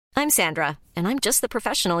I'm Sandra, and I'm just the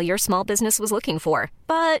professional your small business was looking for.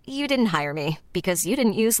 But you didn't hire me because you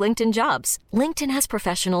didn't use LinkedIn Jobs. LinkedIn has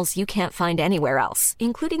professionals you can't find anywhere else,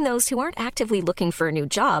 including those who aren't actively looking for a new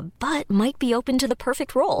job, but might be open to the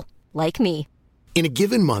perfect role, like me. In a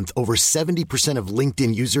given month, over 70% of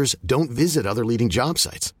LinkedIn users don't visit other leading job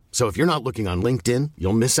sites. So if you're not looking on LinkedIn,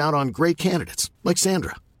 you'll miss out on great candidates like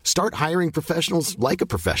Sandra. Start hiring professionals like a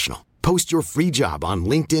professional. Post your free job on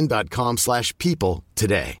linkedin.com/people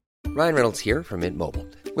today. Ryan Reynolds here from Mint Mobile.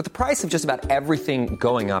 With the price of just about everything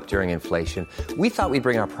going up during inflation, we thought we'd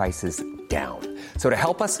bring our prices down. So to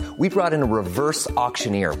help us, we brought in a reverse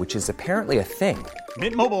auctioneer, which is apparently a thing.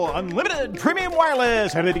 Mint Mobile Unlimited Premium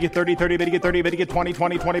Wireless. How to get 30, 30, bit to get 30, bit to get 20,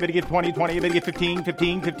 20, 20, bit to get 20, 20, bit to get 15,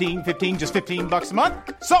 15, 15, 15, just $15 a month?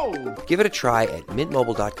 Sold! Give it a try at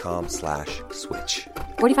mintmobile.com/switch.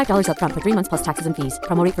 $45 up front for 3 months plus taxes and fees.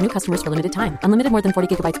 Promo rate for new customers for limited time. Unlimited more than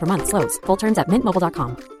 40 gigabytes per month. Slows full terms at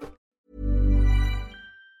mintmobile.com.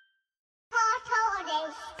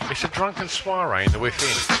 It's a drunken soiree in the within.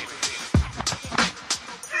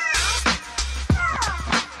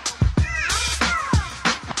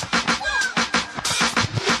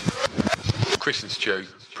 Chris and Stu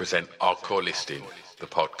present Hardcore Listing, the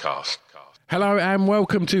podcast. Hello and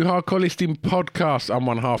welcome to Hardcore Listing Podcast. I'm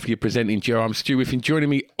one half of your presenting Joe. I'm Stu Whiffen. Joining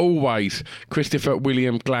me always, Christopher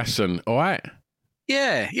William Glasson. All right?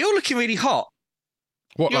 Yeah, you're looking really hot.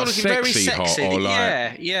 What, you're like looking sexy, very sexy hot or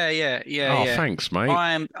like? Yeah. Oh, thanks, mate.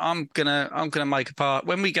 I'm gonna make a pass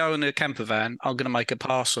when we go in a camper van. I'm gonna make a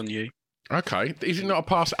pass on you. Okay, is it not a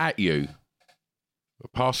pass at you? A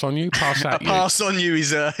pass on you, pass at a you. Pass on you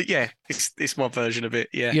is it's my version of it.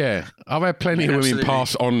 Yeah. Yeah, I've had plenty of women absolutely.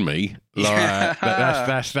 pass on me. Like, but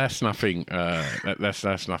that's nothing.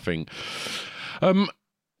 That's nothing.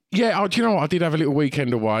 Yeah, do you know what? I did have a little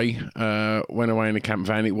weekend away. Went away in a camp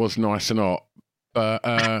van. It was nice and hot. But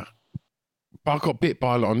I got bit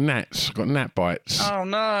by a lot of gnats. I got gnat bites. Oh,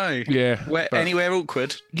 no. Yeah. Anywhere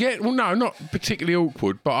awkward? Yeah, well, no, not particularly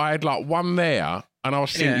awkward, but I had like one there and I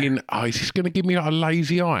was thinking, is this going to give me like a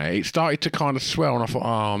lazy eye? It started to kind of swell and I thought,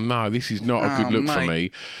 oh, no, this is not a good look for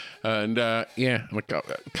me. And I got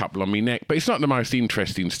a couple on my neck, but it's not the most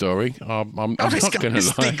interesting story. I'm not going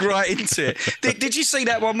to lie. Dig right into it. Did you see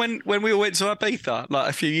that one when we all went to Ibiza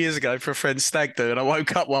like a few years ago for a friend's stag do? And I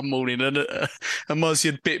woke up one morning and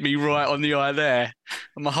Mozzie had bit me right on the eye there,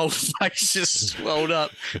 and my whole face just swelled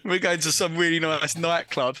up. We're going to some really nice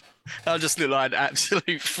nightclub. I just look like an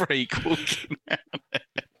absolute freak walking around there.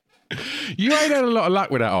 You ain't had a lot of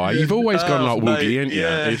luck with that eye. You've always gone like woogly, ain't you?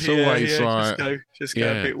 It's always like... Just go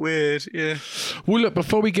a bit weird, yeah. Well, look,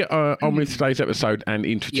 before we get on with today's episode and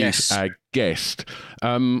introduce our guest,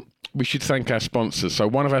 we should thank our sponsors. So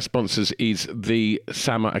one of our sponsors is the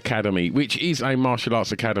Summer Academy, which is a martial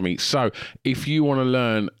arts academy. So if you want to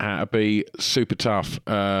learn how to be super tough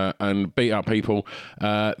and beat up people,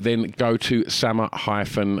 then go to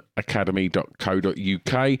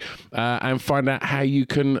summer-academy.co.uk and find out how you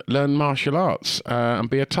can learn martial arts and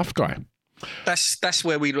be a tough guy. That's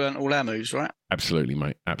where we learn all our moves, right? Absolutely,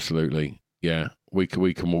 mate. Absolutely. Yeah. We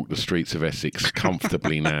can walk the streets of Essex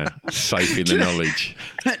comfortably now, safe in the knowledge.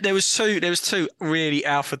 There was two really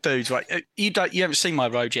alpha dudes, right? You haven't seen my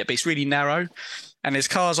road yet, but it's really narrow, and there's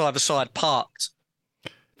cars either side parked.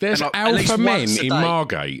 There's alpha men in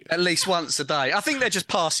Margate. At least once a day. I think they're just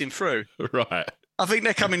passing through. Right. I think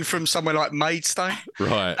they're coming from somewhere like Maidstone.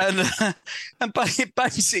 Right. And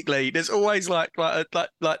basically, there's always like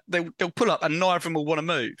they'll pull up and neither of them will want to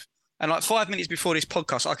move. And like 5 minutes before this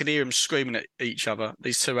podcast, I could hear them screaming at each other,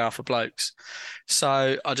 these two alpha blokes.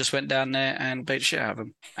 So I just went down there and beat the shit out of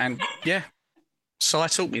them. And yeah, so I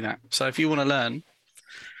taught me that. So if you want to learn,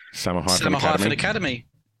 Summer-Academy.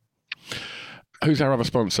 Who's our other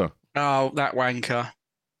sponsor? Oh, that wanker.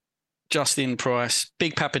 Justin Price,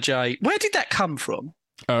 Big Papa J. Where did that come from?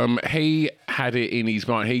 He had it in his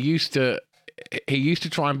mind. He used to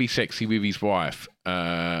try and be sexy with his wife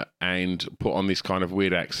and put on this kind of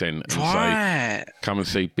weird accent and say, come and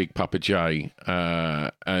see Big Papa J.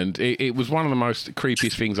 And it was one of the most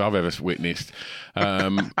creepiest things I've ever witnessed.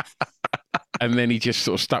 And then he just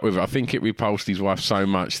sort of stuck with it. I think it repulsed his wife so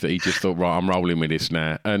much that he just thought, right, I'm rolling with this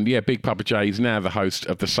now. And yeah, Big Papa J is now the host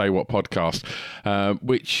of the Say What podcast,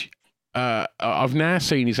 which... I've now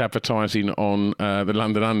seen his advertising on the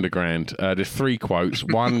London Underground. There's 3 quotes.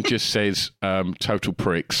 One just says total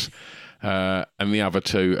pricks, and the other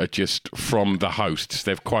 2 are just from the hosts.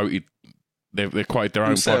 They've quoted their own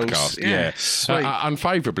podcast. Yeah.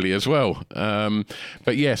 Unfavourably as well.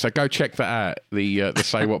 But yeah, so go check that out. The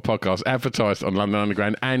Say What podcast, advertised on London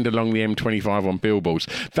Underground and along the M25 on billboards.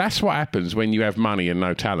 That's what happens when you have money and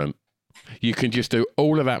no talent. You can just do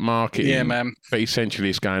all of that marketing. Yeah, man. But essentially,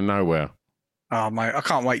 it's going nowhere. Oh, mate, I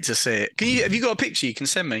can't wait to see it. Have you got a picture you can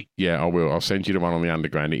send me? Yeah, I will. I'll send you the one on the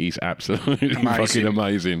Underground. It is absolutely fucking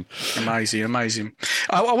amazing. Amazing.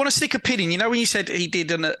 I want to stick a pin in. You know when you said he did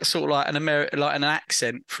sort of like an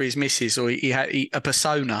accent for his missus, or he had a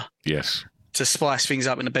persona? Yes. To spice things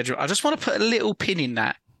up in the bedroom. I just want to put a little pin in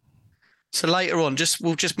that. So later on,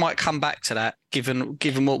 we'll might come back to that, given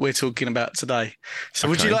what we're talking about today. So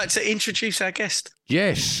would you like to introduce our guest?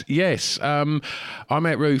 Yes. I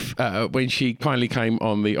met Ruth when she kindly came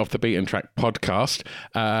on the Off the Beaten Track podcast,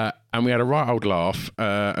 and we had a right old laugh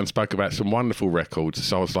and spoke about some wonderful records.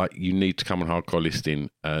 So I was like, you need to come on Hardcore Listing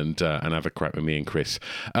and have a crack with me and Chris.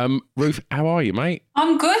 Ruth, how are you, mate?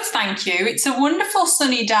 I'm good, thank you. It's a wonderful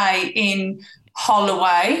sunny day in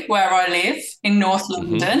Holloway, where I live, in North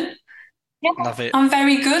London. Yeah, love it. I'm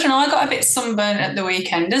very good, and I got a bit sunburnt at the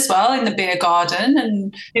weekend as well in the beer garden,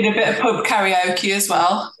 and did a bit of pub karaoke as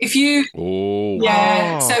well.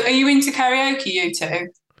 So are you into karaoke, you two?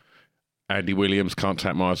 Andy Williams, Can't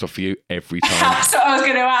Take My Eyes Off You every time. That's what I was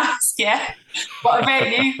going to ask. Yeah. What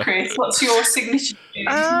about you, Chris? What's your signature?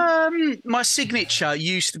 My signature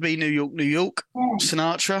used to be New York,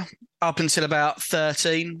 Sinatra, up until about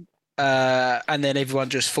 13. And then everyone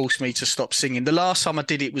just forced me to stop singing. The last time I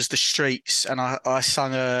did it was The Streets, and I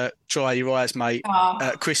sung Dry Your Eyes, Mate,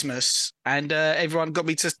 at Christmas, and everyone got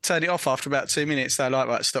me to turn it off after about 2 minutes. They're like,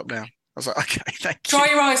 right, stop now. I was like, okay, thank you. Dry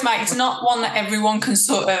Your Eyes, Mate, it's not one that everyone can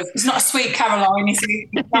sort of, it's not a Sweet Caroline, is it?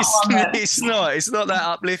 It's not that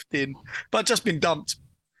uplifting, but I've just been dumped.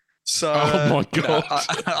 So, oh my God.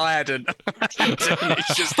 I hadn't.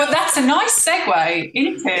 But that's a nice segue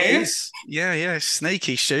into. It is. Yeah,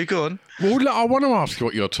 sneaky, Stu. Go on. Well, look, I want to ask you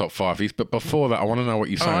what your top 5 is, but before that, I want to know what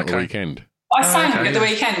you sang at the weekend. I sang at the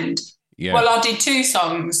weekend. Yeah. Well, I did 2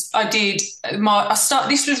 songs.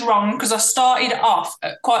 This was wrong because I started off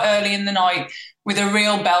quite early in the night with a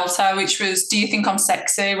real belter, which was "Do You Think I'm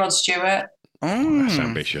Sexy?" Rod Stewart. That's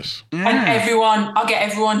ambitious. And I get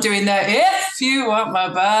everyone doing the "If You Want My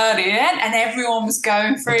Body," and everyone was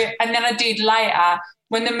going for it. And then I did later,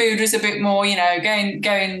 when the mood was a bit more,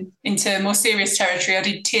 going into more serious territory, I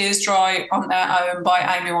did "Tears Dry on Their Own" by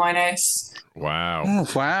Amy Winehouse. Wow. Oh,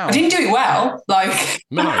 wow. I didn't do it well.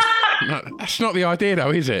 No, that's not the idea,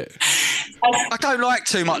 though, is it? I don't like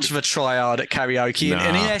too much of a try-hard at karaoke. Nah.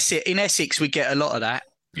 And in Essex, we get a lot of that.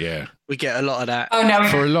 Yeah. We get a lot of that. Oh, no.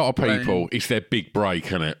 For a lot of people, it's their big break,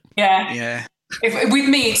 isn't it? Yeah. Yeah. With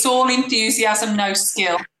me, it's all enthusiasm, no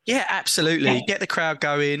skill. Yeah, absolutely. Yeah. Get the crowd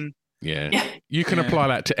going. Yeah. You can apply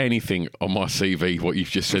that to anything on my CV, what you've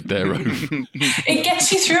just said there, Ruth. It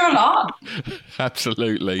gets you through a lot.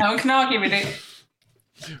 Absolutely. No one can argue with it.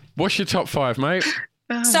 What's your top 5, mate?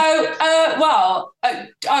 So, I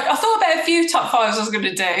thought about a few top 5s I was going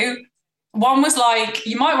to do. One was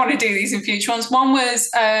you might want to do these in future ones. One was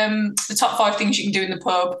the top 5 things you can do in the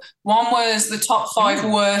pub. One was the top 5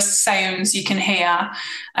 worst sounds you can hear.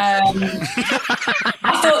 I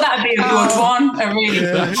thought that'd be a good one. A really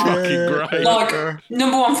good one. Fucking great.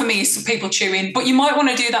 Number 1 for me is people chewing, but you might want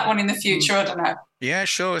to do that one in the future. I don't know. Yeah,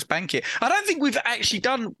 sure. Let's bank it. I don't think we've actually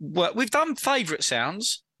done we've done favourite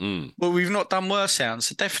sounds. But we've not done worse sounds.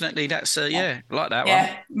 So definitely that's, I like that one.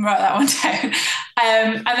 Yeah, write that one down.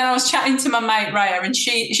 And then I was chatting to my mate Raya, and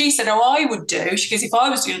she said, I would do, she goes, if I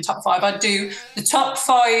was doing a top 5, I'd do the top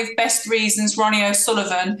 5 best reasons Ronnie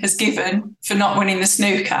O'Sullivan has given for not winning the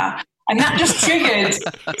snooker. And that just triggered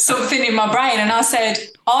something in my brain. And I said,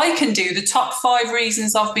 I can do the top 5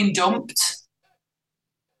 reasons I've been dumped.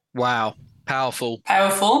 Wow. Powerful.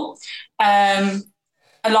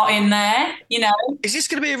 A lot in there, Is this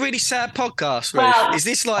going to be a really sad podcast, Ruth? Well, is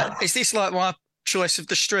this like my choice of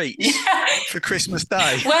The Streets for Christmas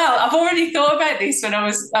Day? Well, I've already thought about this when I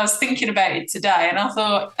was thinking about it today, and I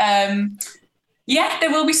thought,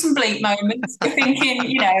 there will be some bleak moments. We're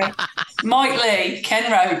thinking, Mike Lee,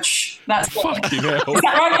 Ken Roach. That's what. Fucking hell. Is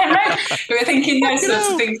that right, Ken Roach? We were thinking those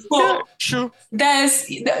sorts of things. But yeah, sure. There's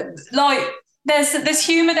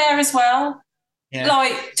humour there as well.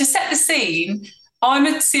 Yeah. To set the scene. I'm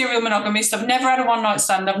a serial monogamist. I've never had a one-night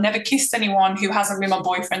stand. I've never kissed anyone who hasn't been my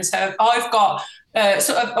boyfriend. So I've got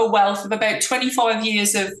sort of a wealth of about 25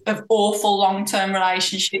 years of awful long-term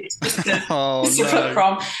relationships just to pluck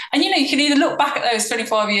from. And, you can either look back at those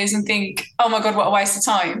 25 years and think, oh, my God, what a waste of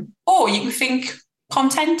time. Or you can think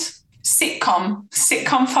content, sitcom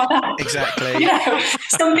fodder. Exactly.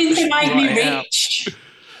 Something to make me rich.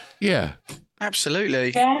 Yeah.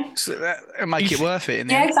 Absolutely. Yeah. So that'll make it worth it.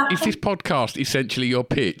 Exactly. Is this podcast essentially your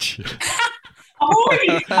pitch?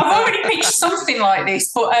 I've already pitched something like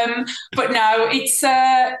this, but no, it's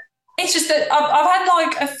It's just that I've had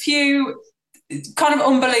like a few kind of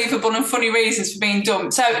unbelievable and funny reasons for being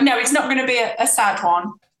dumped. So no, it's not going to be a sad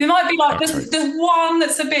one. There might be like there's one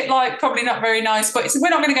that's a bit like probably not very nice, but we're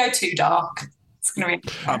not going to go too dark. It's going to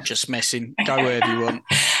be. I'm just messing. Go wherever you want.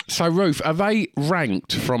 So Ruth, are they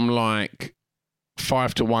ranked from like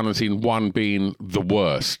 5 to 1, as in 1 being the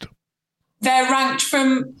worst? They're ranked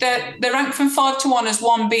from 5 to 1 as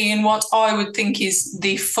 1 being what I would think is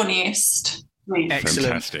the funniest. Excellent.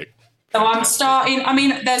 Fantastic. So I'm starting. I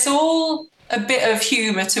mean, there's all a bit of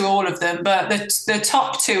humour to all of them, but the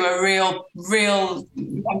top 2 are real ones.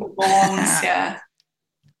 Yeah.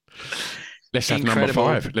 Let's have number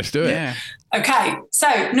 5. Let's do it. Yeah. Okay,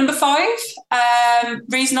 so number 5.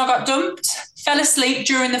 Reason I got dumped: fell asleep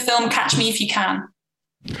during the film Catch Me If You Can.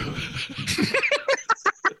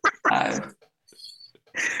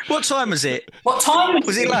 What time was it? What time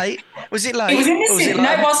was it? Late? Was it late? It was in the cinema.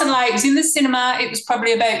 No, it wasn't late. It was in the cinema. It was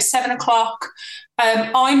probably about 7 o'clock.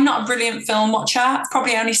 I'm not a brilliant film watcher. I've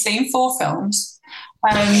probably only seen 4 films.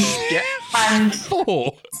 Yeah. And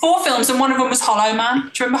 4 films, and one of them was Hollow Man.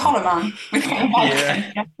 Do you remember Hollow Man?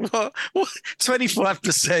 Yeah. What?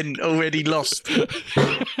 25% already lost.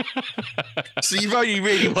 So you've only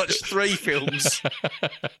really watched 3 films.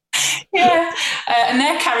 Yeah. And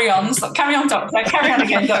they're carry-ons. Like, carry on, Doctor. Carry on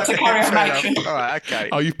again, Doctor. Carry on, Matron. All right, okay.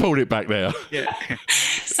 Oh, you've pulled it back there. Yeah.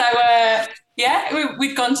 So,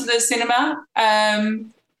 we'd gone to the cinema.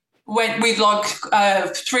 Went with like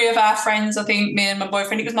 3 of our friends, I think, me and my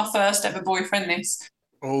boyfriend. It was my first ever boyfriend, this.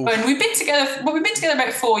 Oh. And we've been together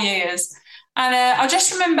about 4 years. And I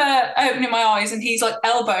just remember opening my eyes and he's like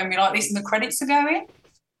elbowing me like this and the credits are going.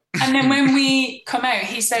 And then when we come out,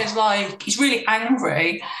 he says like, he's really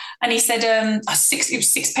angry. And he said, it was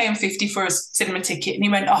 £6.50 for a cinema ticket. And he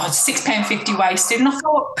went, it's £6.50 wasted. And I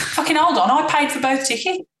thought, fucking hold on, I paid for both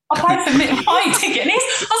tickets. I paid for my ticket. And I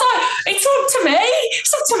was like, it's up to me.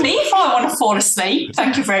 It's up to me if I want to fall asleep.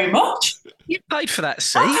 Thank you very much. You paid for that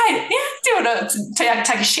seat? I paid,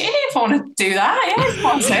 take a shit in it if I want to do that. Yeah, it's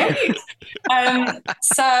my seat.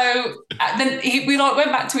 So then we like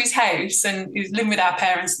went back to his house, and he was living with our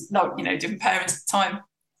parents, like, different parents at the time.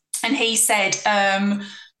 And he said,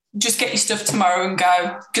 just get your stuff tomorrow and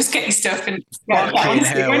go. Just get your stuff and go.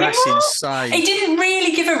 That's insane. He didn't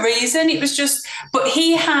really give a reason. It was just, but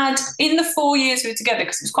he had, in the 4 years we were together,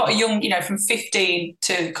 because it was quite a young, from 15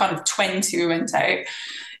 to kind of 20 we went out,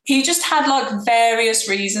 he just had like various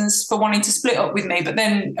reasons for wanting to split up with me. But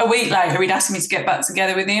then a week later, he'd asked me to get back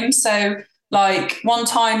together with him. So like one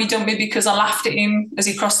time he dumped me because I laughed at him as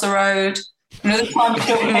he crossed the road. Another time he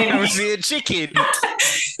dumped me. Was he a chicken?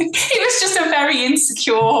 He was just a very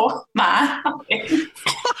insecure man.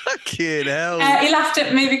 Fucking hell. He laughed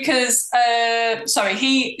at me because,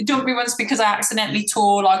 he dumped me once because I accidentally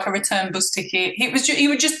tore like a return bus ticket. He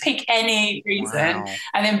would just pick any reason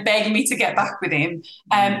and then beg me to get back with him.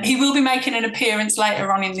 He will be making an appearance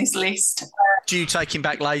later on in this list. Do you take him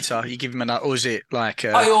back later? You give him or is it like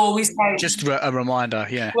I always take just a reminder?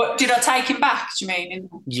 Yeah. What, did I take him back? Do you mean?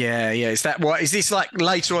 Yeah. Is that what? Is this like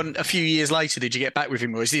later on, a few years later? Did you get back with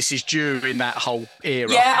him, or is this during that whole era?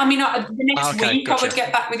 Yeah, I mean, the next week I would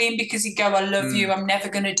get back with him because he'd go, "I love you. I'm never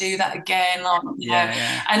going to do that again."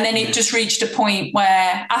 Yeah. And then it just reached a point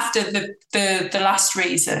where after the last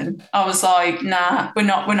reason, I was like, "Nah, we're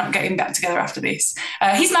not getting back together after this."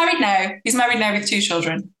 He's married now. He's married now with 2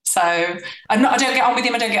 children. So I don't get on with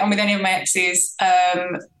him. I don't get on with any of my exes.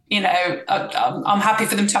 I'm happy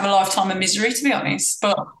for them to have a lifetime of misery, to be honest.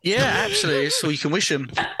 But yeah, absolutely. That's all you can wish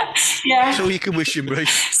them. Yeah, that's all you can wish them, Ruth.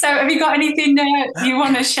 So, have you got anything you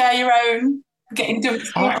want to share your own getting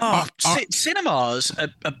dumped? Cinemas are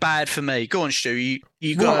bad for me. Go on, Stu.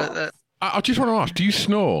 You got. I just want to ask: do you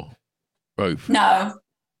snore, Ruth? No.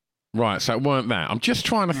 Right, so it weren't that. I'm just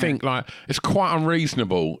trying to think, like, it's quite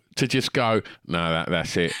unreasonable to just go, no,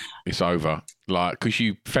 that's it, it's over, like, because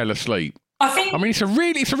you fell asleep. I mean, it's a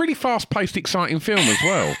really fast-paced, exciting film as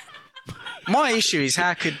well. My issue is,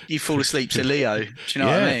 how could you fall asleep to Leo? Do you know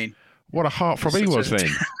what I mean? What a heartthrob he was then.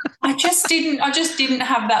 I just didn't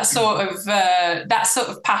have that sort of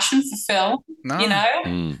passion for film. No.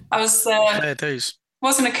 I was fair dues.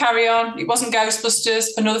 Wasn't a Carry On. It wasn't Ghostbusters,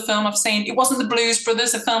 another film I've seen. It wasn't The Blues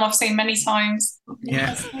Brothers, a film I've seen many times.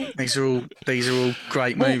 Yeah, these are all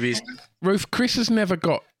great movies. Ruth, Chris has never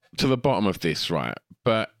got to the bottom of this, right?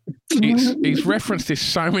 But he's referenced this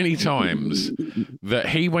so many times that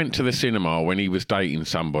he went to the cinema when he was dating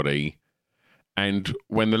somebody, and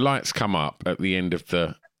when the lights come up at the end of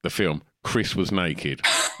the film, Chris was naked.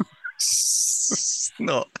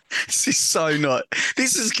 Not. This is so not.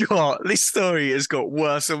 This story has got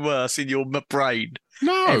worse and worse in your brain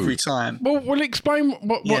No. Every time. Well, explain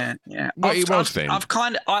what it was then. I've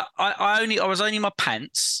kind of I was only in my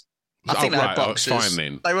pants. I think they had boxers. Fine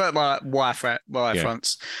then. They weren't my wire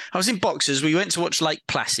fronts. I was in boxers. We went to watch Lake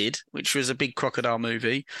Placid, which was a big crocodile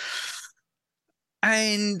movie.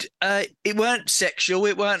 And it weren't sexual.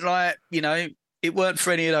 It weren't like, it weren't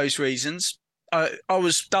for any of those reasons. We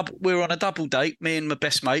were on a double date, me and my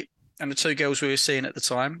best mate, and the two girls we were seeing at the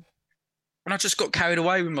time. And I just got carried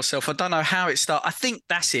away with myself. I don't know how it started. I think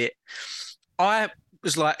that's it. I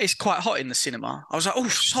was like, it's quite hot in the cinema. I was like, oh,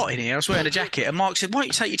 it's hot in here. I was wearing a jacket. And Mark said, why don't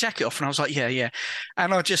you take your jacket off? And I was like, yeah.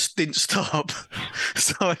 And I just didn't stop.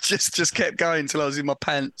 So I just kept going till I was in my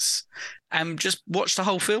pants and just watched the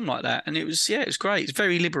whole film like that. And it was great. It's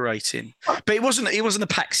very liberating. But it wasn't a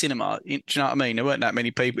packed cinema. Do you know what I mean? There weren't that many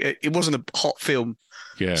people. It wasn't a hot film.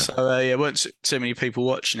 Yeah. So there weren't too many people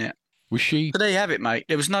watching it. Was she? But there you have it, mate.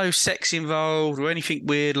 There was no sex involved or anything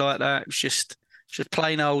weird like that. It was just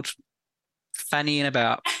plain old fannying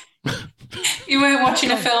about. You weren't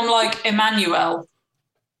watching a film like Emmanuel.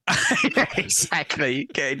 Exactly.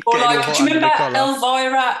 Or like, do you remember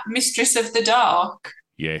Elvira, Mistress of the Dark?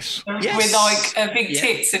 Yes. With like a big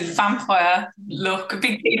tits and vampire look. A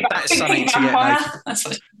big something vampire.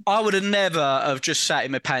 I would have never have just sat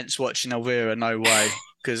in my pants watching Elvira, no way.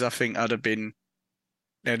 Because I think there'd have been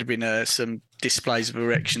some displays of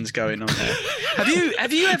erections going on there.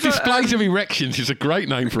 Have you ever... Displays of erections is a great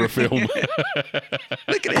name for a film.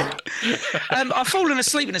 Look at it. I've fallen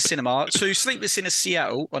asleep in a cinema to Sleepless in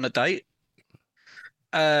Seattle on a date.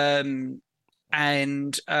 And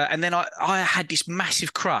then I had this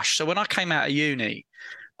massive crush. So when I came out of uni,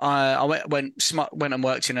 I went and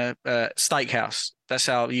worked in a steakhouse. That's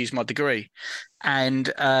how I used my degree.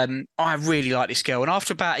 And I really liked this girl. And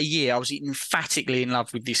after about a year, I was emphatically in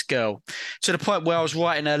love with this girl, to the point where I was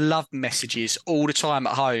writing her love messages all the time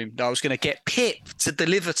at home that I was going to get Pip to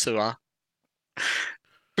deliver to her.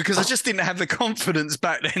 Because I just didn't have the confidence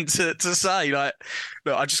back then to say, like,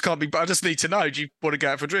 look, I just need to know, do you want to go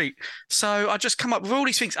out for a drink? So I just come up with all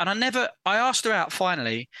these things. And I asked her out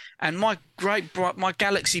finally. And my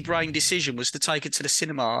galaxy brain decision was to take her to the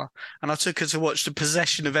cinema. And I took her to watch The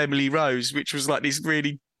Possession of Emily Rose, which was like this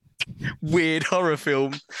really weird horror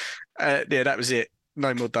film. That was it.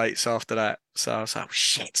 No more dates after that. So I was like, oh,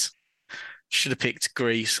 shit. Should have picked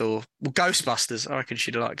Grease or Ghostbusters. I reckon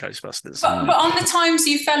she'd have liked Ghostbusters. But on the times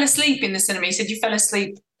you fell asleep in the cinema, you said you fell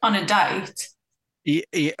asleep on a date.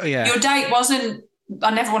 Yeah. Your date wasn't,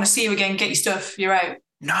 I never want to see you again, get your stuff, you're out.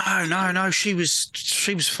 No. She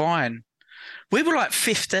was fine. We were like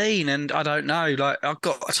 15 and I don't know, like I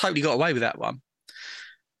totally got away with that one.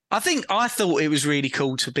 I thought it was really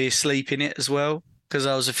cool to be asleep in it as well, because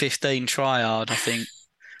I was a 15 tryhard, I think.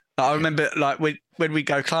 I remember, like, when we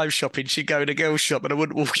go clothes shopping, she'd go in a girl's shop and I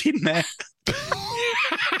wouldn't walk in there.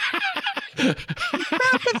 How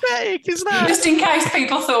pathetic is that? Just in case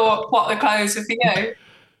people thought, what, the clothes are for you?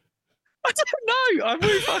 I don't know.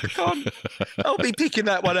 I can't. I'll be picking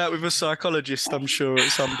that one out with a psychologist, I'm sure,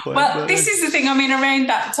 at some point. Well, this is the thing. I mean, around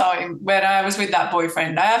that time when I was with that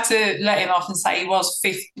boyfriend, I had to let him off and say he was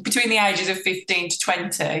between the ages of 15 to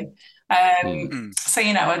 20. So,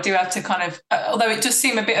 I do have to kind of, although it does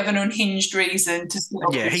seem a bit of an unhinged reason to...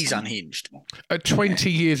 Yeah, he's unhinged. At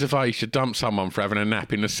 20 years of age to dump someone for having a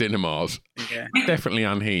nap in the cinemas, definitely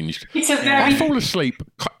unhinged. I fall asleep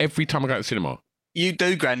every time I go to the cinema. You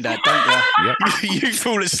do, Grandad, don't you? Yep. You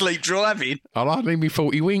fall asleep driving. I need me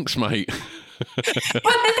 40 winks, mate. But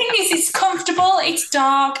the thing is, it's comfortable, it's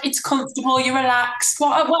dark, it's comfortable, you're relaxed.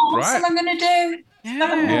 What else am I going to do?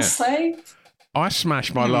 Have a more sleep? I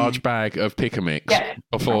smashed my large bag of Pick-a-Mix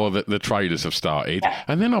before the trailers have started,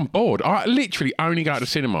 and then I'm bored. I literally only go to the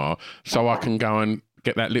cinema so I can go and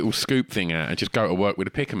get that little scoop thing out and just go to work with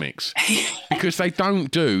a Pick-a-Mix. Because they don't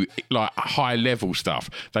do, like, high-level stuff.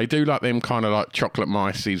 They do, like, them kind of, like, chocolate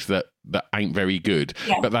mices that ain't very good.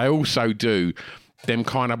 Yeah. But they also do them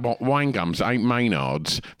kind of wine gums that ain't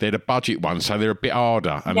Maynards. They're the budget ones, so they're a bit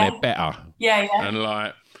harder and they're better.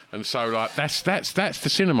 Yeah. And so, like, that's the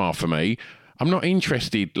cinema for me. I'm not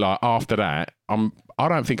interested, like, after that. I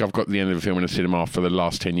don't think I've got to the end of the film in a cinema for the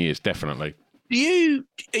last 10 years, definitely.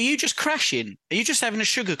 Are you just crashing? Are you just having a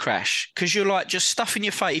sugar crash? Because you're, like, just stuffing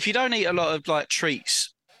your face. If you don't eat a lot of, like,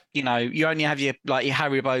 treats, you only have your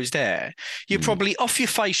Haribo's there, you're probably off your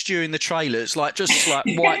face during the trailers, like, just, like,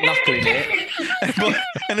 white-knuckling it.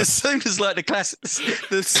 And as soon as, like, the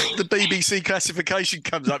BBC classification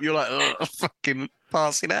comes up, you're like, oh, I'm fucking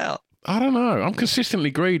passing out. I don't know. I'm consistently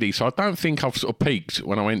greedy, so I don't think I've sort of peaked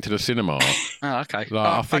when I went to the cinema. Oh, okay.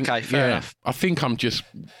 Like, fair enough. I think I'm just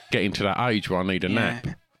getting to that age where I need a nap.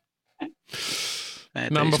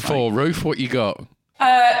 Number 4, Ruth, what you got?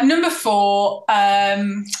 Number 4,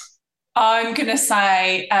 I'm going to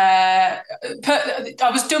say I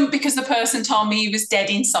was dumped because the person told me he was dead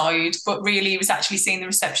inside, but really he was actually seeing the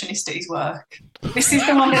receptionist at his work. This is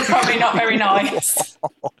the one that's probably not very nice.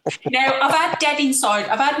 I've had dead inside.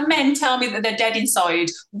 I've had men tell me that they're dead inside,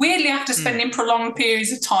 weirdly after spending prolonged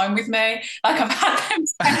periods of time with me. Like I've had them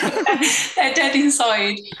say they're dead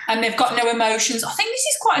inside and they've got no emotions. I think this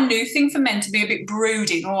is quite a new thing for men to be a bit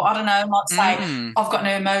brooding, or I don't know, might say, I've got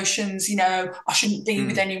no emotions, I shouldn't be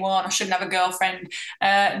with anyone, I shouldn't have a girlfriend.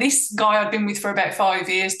 This guy I'd been with for about 5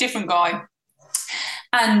 years, different guy.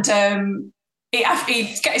 And he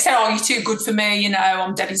said, "Oh, you're too good for me.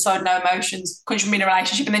 I'm dead inside, no emotions. Couldn't be in a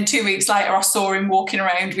relationship." And then 2 weeks later, I saw him walking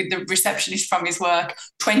around with the receptionist from his work,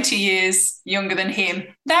 20 years younger than him.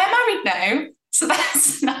 They're married now, so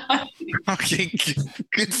that's nice. Okay,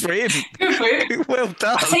 good for him. Good for him. Well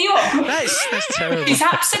done. I tell you what, that's terrible. She's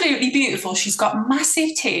absolutely beautiful. She's got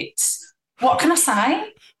massive tits. What can I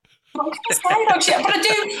say? What can I say? But I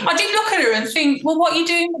do look at her and think, well, what are you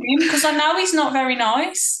doing with him? Because I know he's not very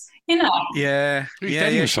nice. Yeah. He's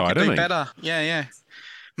dead inside, isn't he? Better. Yeah.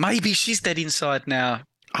 Maybe she's dead inside now.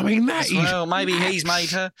 I mean, that is... Well, maybe he's made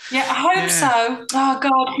her. Yeah, I hope so. Oh,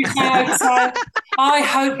 God, I hope so. I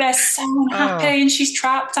hope they're so unhappy and she's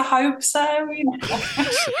trapped. I hope so.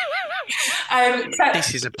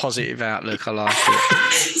 This is a positive outlook. I like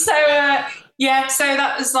it. So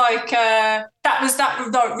that was like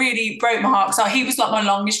that really broke my heart. So he was like my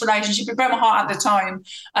longest relationship. It broke my heart at the time.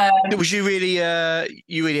 Was you really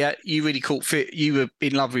you really caught fit? You were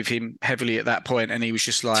in love with him heavily at that point, and he was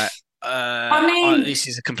just like, this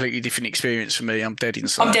is a completely different experience for me. I'm dead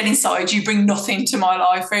inside. I'm dead inside. You bring nothing to my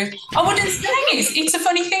life, Ruth. I wouldn't say it's a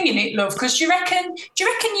funny thing, isn't it, love? Because do you reckon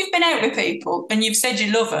you've been out with people and you've said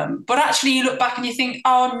you love them, but actually you look back and you think,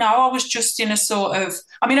 oh no, I was just in a sort of.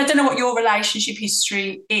 I mean, I don't know what your relationship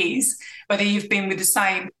history is, whether you've been with the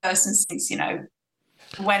same person since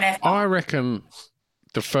whenever. I reckon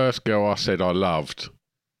the first girl I said I loved,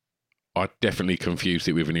 I definitely confused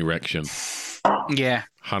it with an erection. Yeah.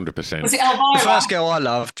 100%. Was it Elvira? The first girl I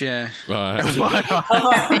loved, yeah. Right.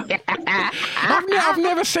 I've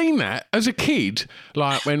never seen that as a kid.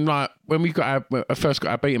 When we first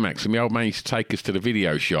got our Betamax and the old man used to take us to the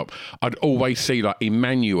video shop, I'd always see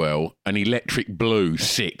Emmanuel and Electric Blue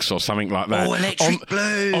 6 or something like that. Oh, Electric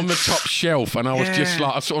Blue on the top shelf, and I was just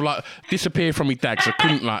I sort of disappear from my dad because I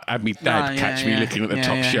couldn't have my dad catch me looking at the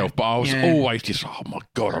top shelf. But I was always just, oh my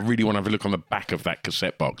God, I really want to have a look on the back of that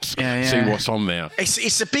cassette box, see what's on there.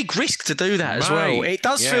 It's a big risk to do that as well. It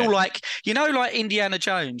does feel like like Indiana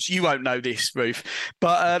Jones. You won't know this, Ruth,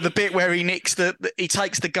 but the bit where he nicks he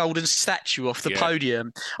takes the golden statue off the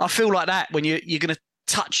podium. I feel like that when you're going to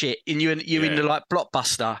touch it and you're in the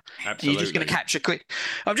Blockbuster. Absolutely. You're just going to capture quick.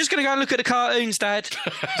 I'm just going to go and look at the cartoons, Dad.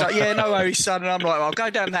 It's like, yeah, no worries, son. And I'm like, I'll go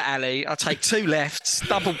down that alley. I'll take 2 lefts,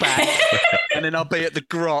 double back, and then I'll be at the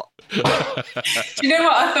grot. Do you know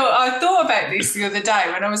what I thought about this the other day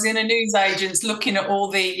when I was in a newsagent's looking at all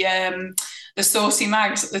the saucy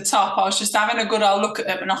mags at the top. I was just having a good old look at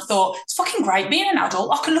them and I thought, it's fucking great being an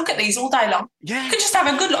adult. I can look at these all day long. Yeah. I could just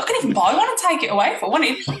have a good look. I can even buy one and take it away if I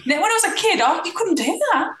wanted. When I was a kid, you couldn't do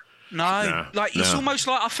that. No. It's almost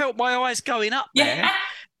like I felt my eyes going up there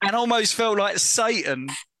and almost felt like Satan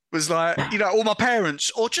was like, all my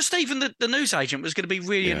parents or just even the newsagent was going to be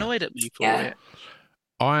really annoyed at me for it.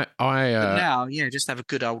 But now, just have a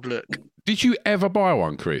good old look. Did you ever buy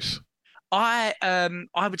one, Chris? I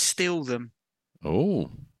would steal them. Oh,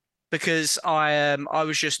 because I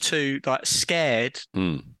was just too scared.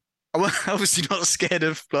 I'm obviously not scared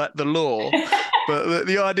of the law, but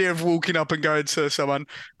the idea of walking up and going to someone,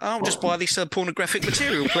 I'll just buy this pornographic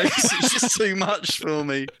material, please. It's just too much for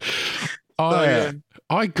me.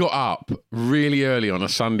 I got up really early on a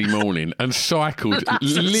Sunday morning and cycled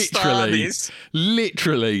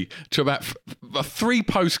literally to about 3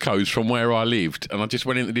 postcodes from where I lived, and I just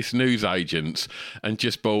went into this newsagent's and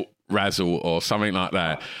just bought Razzle or something like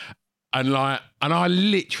that. And I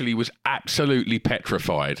literally was absolutely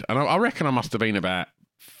petrified. And I reckon I must have been about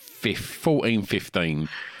 14, 15.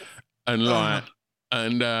 And I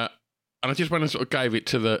just went and sort of gave it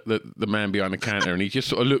to the man behind the counter, and he just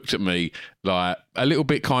sort of looked at me a little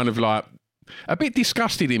bit a bit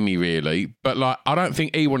disgusted in me, really. But I don't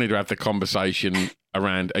think he wanted to have the conversation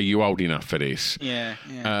around, are you old enough for this? Yeah.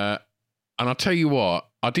 And I'll tell you what,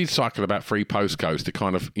 I did cycle about 3 postcodes to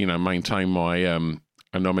kind of, maintain my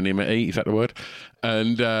anonymity, is that the word?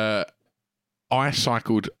 And I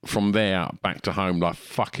cycled from there back to home like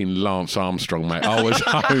fucking Lance Armstrong, mate. I was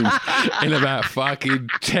home in about fucking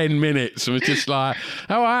 10 minutes. I was just like,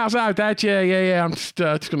 oh, how's that, Dad? Yeah. I'm just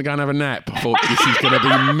going to go and have a nap. I thought this is going to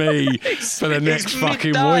be me for the next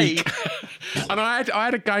fucking week. And I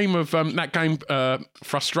had a game of that game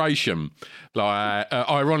Frustration. Like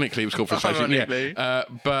ironically, it was called Frustration. Yeah.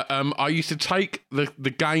 But I used to take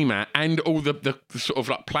the game out and all the sort of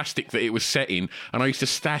like plastic that it was set in, and I used to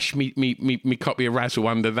stash me copy of Razzle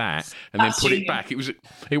under that, and then put it back.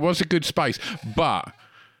 It was a good space, but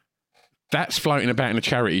that's floating about in a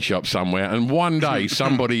charity shop somewhere, and one day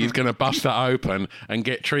somebody is going to bust that open and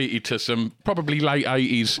get treated to some probably late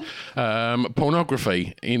 80s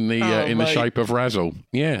pornography in the shape of Razzle.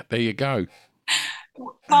 Yeah, there you go.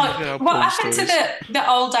 What happened to the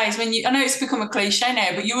old days when I know it's become a cliche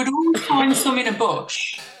now, but you would always find some in a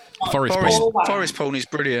bush. Forest porn is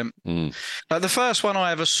brilliant. The first one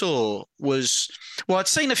I ever saw was, I'd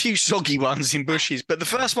seen a few soggy ones in bushes, but the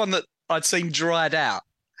first one that I'd seen dried out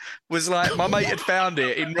was like my mate had found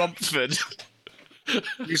it in Romford.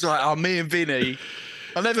 He was like, "Oh, me and Vinny."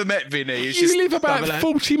 I never met Vinny. You live about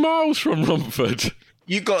 40 miles from Romford.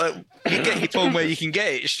 You get your porn where you can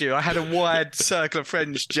get it, Stu. I had a wide circle of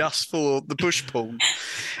friends just for the bush porn,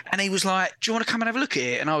 and he was like, "Do you want to come and have a look at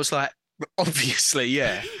it?" And I was like, "Obviously,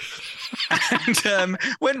 yeah." And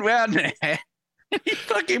went round there. And he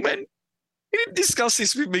fucking went. He didn't discuss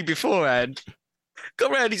this with me beforehand.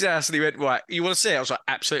 Got round his house and he went, "Right, you want to see it?" I was like,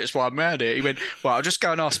 "Absolutely, that's why I'm round here." He went, "Well, I'll just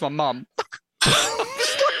go and ask my mum."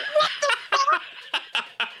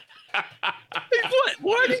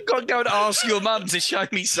 Why did God go and ask your mum to show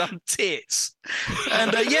me some tits?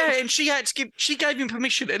 And and she gave him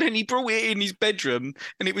permission, and then he brought it in his bedroom,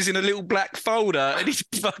 and it was in a little black folder, and he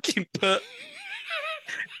fucking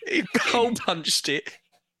he hole punched it.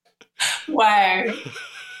 Wow.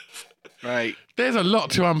 Right. There's a lot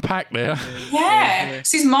to unpack there. Yeah.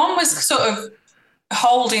 So his mom was sort of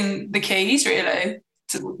holding the keys, really.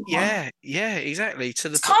 Yeah, exactly.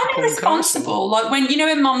 It's kind of responsible. Like when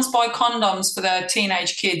moms buy condoms for their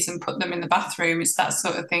teenage kids and put them in the bathroom, it's that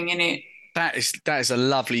sort of thing, isn't it? That is a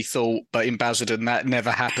lovely thought, but in Basildon that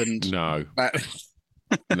never happened. No.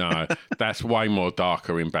 No, that's way more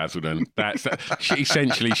darker in Basildon.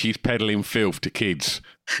 Essentially she's peddling filth to kids.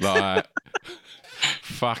 Like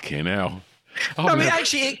fucking hell. I mean,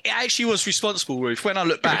 it actually was responsible, Ruth. When I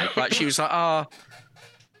look back, like she was like,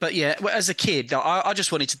 But yeah, as a kid, I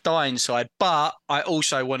just wanted to die inside, but I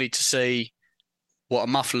also wanted to see what a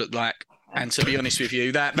muff looked like. And to be honest with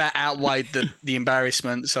you, that outweighed the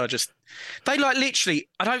embarrassment. So they like literally,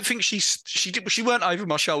 I don't think she weren't over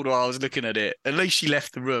my shoulder while I was looking at it. At least she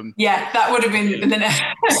left the room. Yeah, that would have been the next.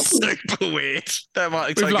 Super weird. That might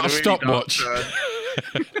have taken like a stopwatch.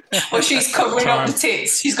 Well, she's covering up the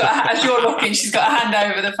tits. She's got, as you're looking, she's got a hand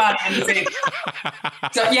over the fan and the tit.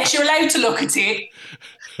 So, yes, you're allowed to look at it.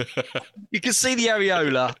 You can see the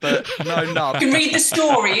areola, but no nub. You can read the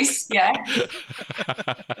stories, yeah.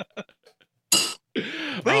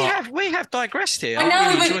 We have digressed here. I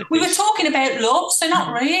know we were talking about love, so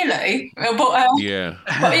not really. But yeah.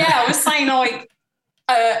 But yeah, I was saying like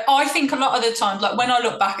I think a lot of the times, like when I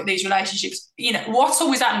look back at these relationships, what's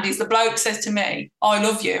always happened is the bloke says to me, "I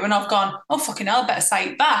love you," and I've gone, "Oh fucking hell, I better say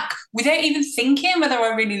it back," without even thinking whether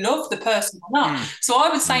I really love the person or not. So I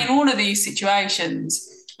would say in all of these situations,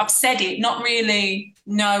 I've said it, not really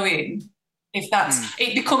knowing if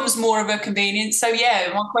it becomes more of a convenience. So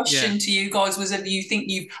yeah, my question to you guys was, if you think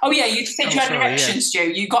you said you had an erection,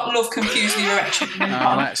 Stu. You got love confused with erection.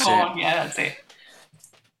 That's it. Yeah, that's it.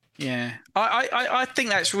 Yeah, I think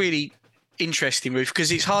that's really interesting, Ruth,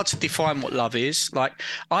 because it's hard to define what love is. Like,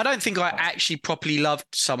 I don't think I actually properly loved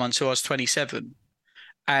someone until I was 27.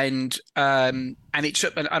 And it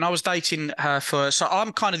took, and I was dating her so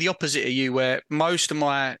I'm kind of the opposite of you, where most of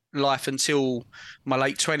my life until my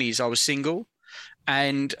late 20s I was single,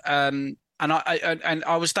 and I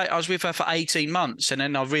was with her for 18 months, and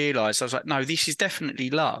then I realised, I was like, no, this is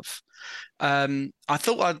definitely love. I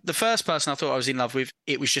thought the first person I thought I was in love with,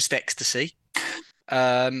 it was just ecstasy,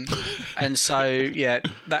 and so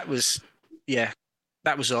that was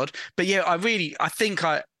odd. But yeah, I think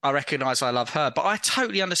I recognise I love her, but I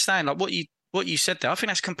totally understand like what you said there. I think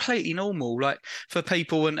that's completely normal, like for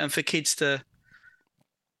people and for kids to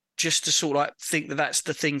just to sort of like think that that's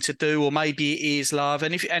the thing to do, or maybe it is love.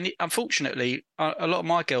 And unfortunately, a lot of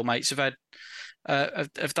my girl mates have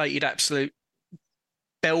dated absolute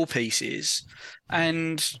bell pieces,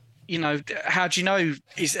 and how do you know?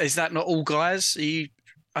 Is that not all guys?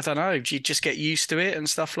 I don't know. Do you just get used to it and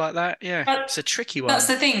stuff like that? Yeah, it's a tricky one. That's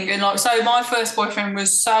the thing. And like, so my first boyfriend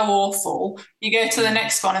was so awful. You go to the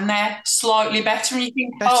next one and they're slightly better, and you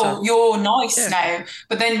think, oh, you're nice now.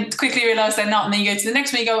 But then quickly realise they're not, and then you go to the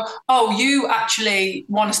next one, you go, oh, you actually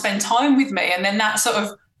want to spend time with me, and then that sort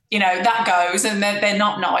of, that goes, and then they're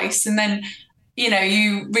not nice, and then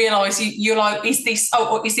you realise you're like, is this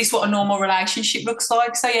what a normal relationship looks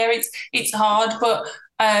like? So yeah, it's hard, but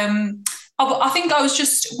I think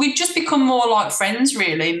we'd just become more like friends,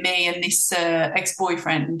 really, me and this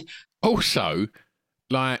ex-boyfriend. Also,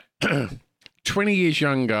 like 20 years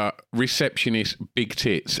younger, receptionist, big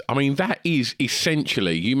tits. I mean, that is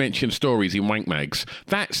essentially, you mentioned stories in wank mags.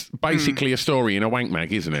 That's basically a story in a wank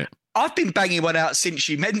mag, isn't it? I've been banging one out since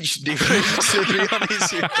you mentioned it, to be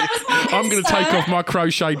honest with you. I'm going to take off my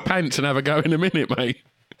crocheted pants and have a go in a minute, mate.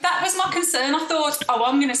 That was my concern. I thought,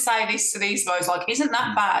 I'm going to say this to these guys, like, isn't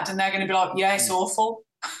that bad? And they're going to be like, yeah, it's awful.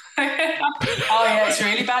 Oh, yeah, it's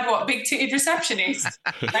really bad. What, big-titted receptionist?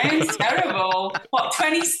 Sounds terrible. What,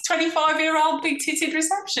 25-year-old big-titted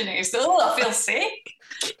receptionist? Oh, I feel sick.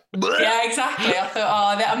 Yeah, exactly. I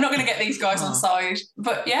thought, I'm not going to get these guys on side.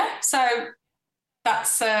 But, yeah, so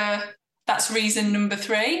that's reason number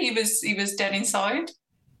 3. He was dead inside.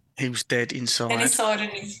 He was dead inside. Dead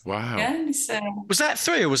inside. Wow. Yeah, was that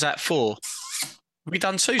 3 or was that 4? Have we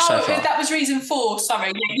done 2 so far? That was reason 4.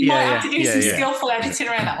 Sorry. You might have to do some skillful editing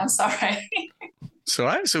around that one. Sorry. It's all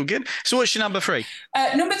right. It's all good. So what's your number 3?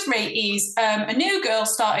 Number 3 is a new girl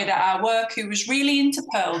started at our work who was really into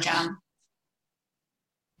Pearl Jam.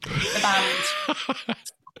 The band.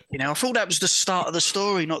 I thought that was the start of the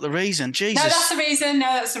story, not the reason. Jesus. No, that's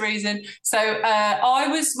the reason. So I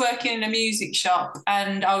was working in a music shop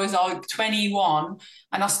and I was like 21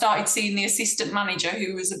 and I started seeing the assistant manager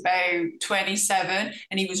who was about 27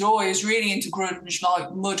 and he was always really into grunge, like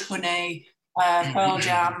Mudhoney, Pearl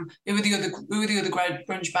Jam. Who were the other great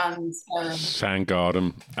grunge bands?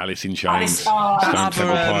 Soundgarden, Alice in Chains, Stone Temple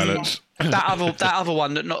Pilots. That other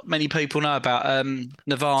one that not many people know about,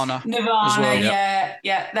 Nirvana. As well.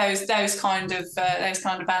 Yeah, those kind of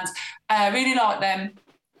bands. Really like them.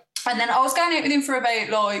 And then I was going out with him for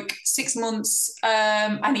about like 6 months,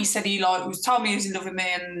 and he said he told me he was in love with me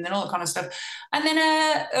and all that kind of stuff. And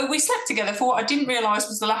then we slept together for what I didn't realise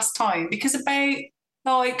was the last time, because about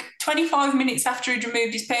like 25 minutes after he'd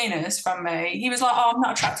removed his penis from me, he was like, "Oh, I'm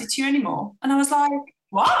not attracted to you anymore." And I was like,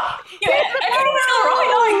 "What? Yeah, everything was all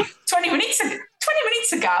right. Like 20 minutes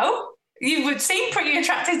ago, you would seem pretty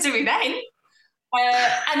attracted to me then."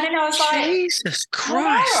 And then I was like, Jesus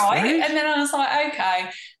Christ. All right. And then I was like, okay.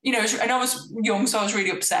 And I was young, so I was really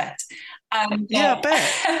upset. And, yeah, I bet.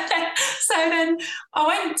 So then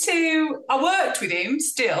I worked with him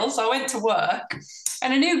still. So I went to work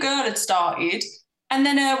and a new girl had started. And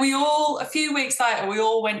then a few weeks later, we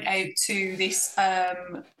all went out to this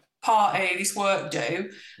party, this work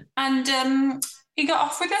do. And he got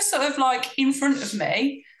off with her sort of like in front of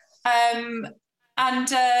me. And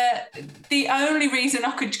the only reason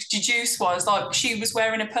I could deduce was like she was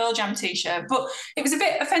wearing a Pearl Jam t-shirt, but it was a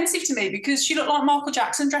bit offensive to me because she looked like Michael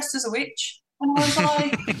Jackson dressed as a witch. And I was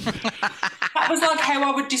like, that was like how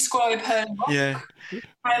I would describe her look. Yeah.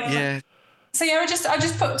 Yeah. So yeah, I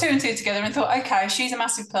just put 2 and 2 together and thought, okay, she's a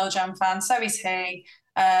massive Pearl Jam fan, so is he.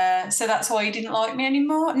 So that's why he didn't like me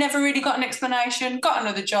anymore. Never really got an explanation. Got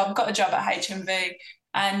another job. Got a job at HMV,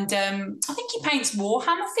 and I think he paints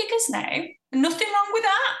Warhammer figures now. Nothing wrong with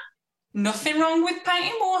that. Nothing wrong with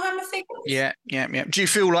painting Warhammer figures. Yeah. Do you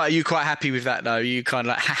feel like, are you quite happy with that though? Are you kind of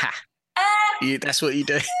like, haha, that's what you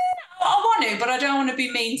do? I want to, but I don't want to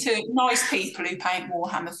be mean to nice people who paint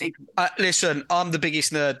Warhammer figures. Listen, I'm the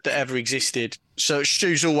biggest nerd that ever existed. So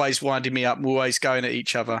Stu's always winding me up. We're always going at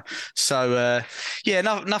each other. So,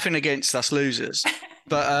 nothing against us losers.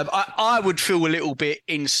 But I would feel a little bit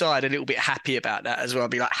inside, a little bit happy about that as well. I'd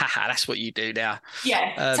be like, haha, that's what you do now.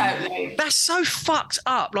 Yeah, totally. That's so fucked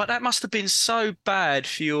up. Like, that must have been so bad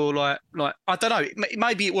for your, like I don't know,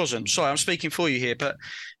 maybe it wasn't. Sorry, I'm speaking for you here. But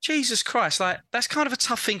Jesus Christ, like, that's kind of a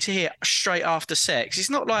tough thing to hear straight after sex. It's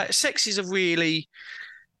not like, sex is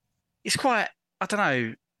it's quite, I don't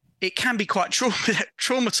know, it can be quite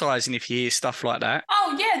traumatizing if you hear stuff like that.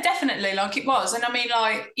 Oh, yeah, definitely, like it was. And I mean,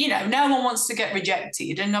 like, no one wants to get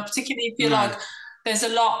rejected. And particularly if you're like, there's a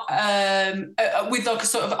lot with like a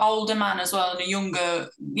sort of older man as well and a younger,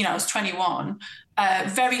 I was 21,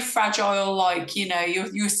 very fragile, like,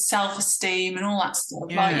 your self-esteem and all that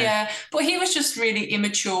stuff. Yeah. Like, yeah, but he was just really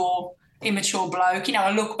immature bloke.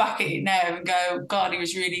 I look back at it now and go, God, he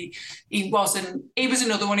was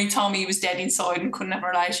another one who told me he was dead inside and couldn't have a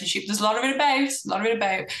relationship. There's a lot of it about.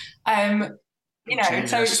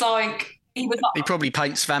 So it's like, he was not. He probably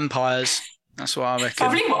paints vampires. That's what I reckon.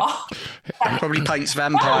 Probably what? Probably paints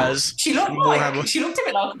vampires. Well, she looked a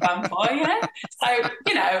bit like a vampire, yeah. So,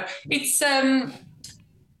 it's I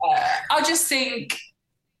just think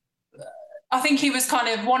he was kind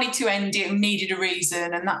of wanted to end it and needed a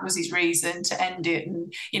reason, and that was his reason to end it,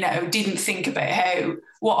 and didn't think about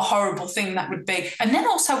what a horrible thing that would be. And then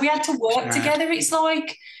also we had to work together. It's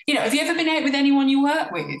like, have you ever been out with anyone you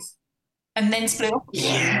work with and then split up with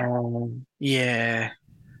them? Yeah.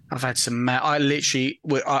 I've had some. I literally,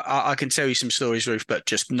 I can tell you some stories, Ruth, but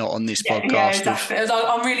just not on this podcast. Yeah, exactly.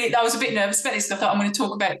 I was a bit nervous about this stuff. I thought I'm going to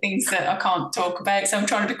talk about things that I can't talk about, so I'm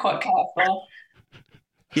trying to be quite careful.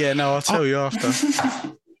 Yeah, no, I'll tell you after.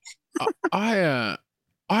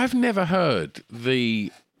 I've never heard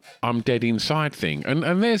the "I'm dead inside" thing,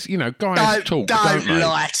 and there's guys talk. Don't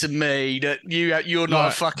lie to me that you're not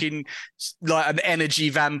a fucking like an energy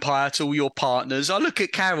vampire to all your partners. I look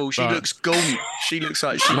at Carol; she looks gaunt. She looks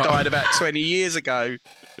like she died about 20 years ago.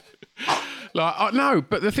 No,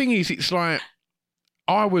 but the thing is, it's like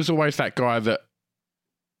I was always that guy that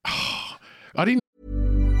I didn't.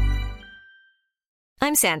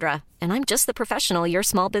 I'm Sandra, and I'm just the professional your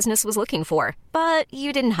small business was looking for. But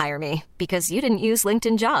you didn't hire me because you didn't use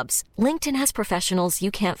LinkedIn Jobs. LinkedIn has professionals you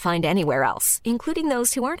can't find anywhere else, including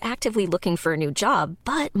those who aren't actively looking for a new job,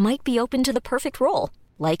 but might be open to the perfect role,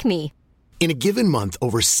 like me. In a given month,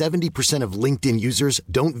 over 70% of LinkedIn users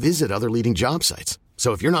don't visit other leading job sites.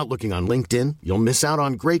 So if you're not looking on LinkedIn, you'll miss out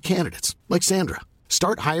on great candidates like Sandra.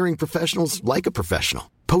 Start hiring professionals like a professional.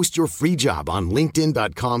 Post your free job on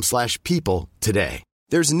linkedin.com/people today.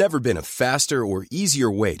 There's never been a faster or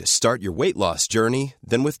easier way to start your weight loss journey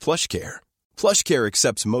than with PlushCare. PlushCare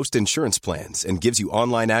accepts most insurance plans and gives you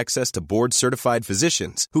online access to board-certified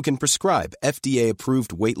physicians who can prescribe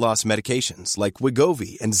FDA-approved weight loss medications like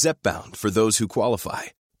Wegovy and Zepbound for those who qualify.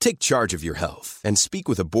 Take charge of your health and speak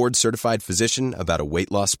with a board-certified physician about a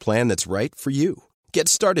weight loss plan that's right for you. Get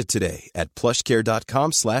started today at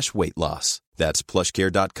plushcare.com/weight loss. That's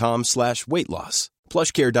plushcare.com/weight loss.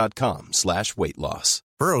 plushcare.com/weight loss.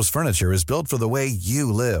 Burrow's furniture is built for the way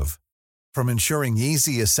you live. From ensuring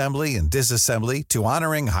easy assembly and disassembly to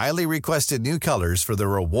honoring highly requested new colors for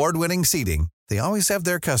their award-winning seating, they always have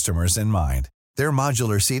their customers in mind. Their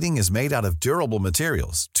modular seating is made out of durable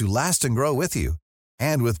materials to last and grow with you.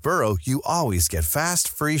 And with Burrow, you always get fast,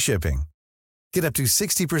 free shipping. Get up to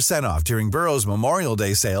 60% off during Burrow's Memorial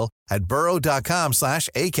Day sale at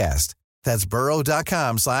burrow.com/ACAST. That's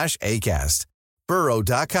burrow.com/ACAST.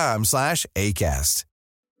 burrow.com/ACAST.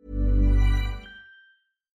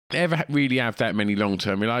 Ever really have that many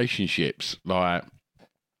long-term relationships? Like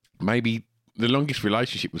maybe the longest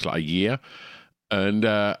relationship was like a year, and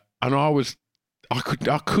I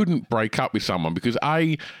couldn't break up with someone because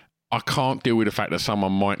I can't deal with the fact that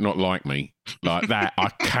someone might not like me like that. I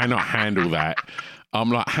cannot handle that.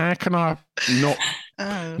 I'm like, how can I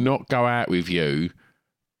not go out with you,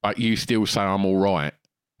 but you still say I'm all right?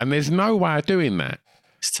 And there's no way of doing that.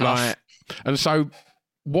 It's tough. And so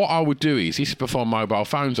what I would do is, this is before mobile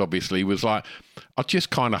phones obviously, was like, I'd just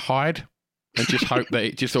kind of hide and just hope that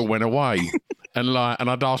it just all went away. And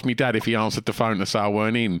I'd ask my dad if he answered the phone to say I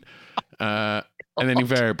weren't in. And then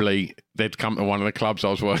invariably they'd come to one of the clubs I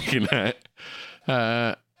was working at.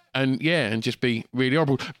 And just be really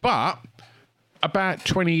horrible. But about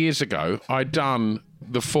 20 years ago, I'd done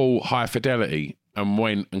the full high fidelity and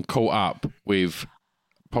went and caught up with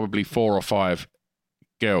probably 4 or 5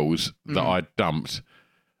 girls that I'd dumped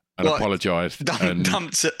and apologised.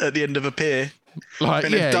 Dumped at the end of a pier. Like,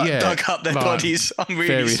 dug up their bodies. I'm really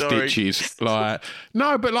various sorry. Ditches. Like,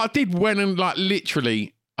 no, but like, I did went and like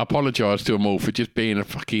literally apologised to them all for just being a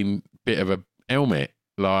fucking bit of a helmet.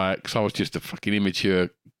 Like, because I was just a fucking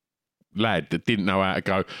immature lad that didn't know how to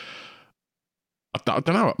go. I don't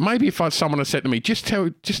know. Maybe if someone had said to me, just tell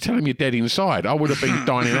him you're dead inside, I would have been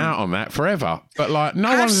dining out on that forever. But like, no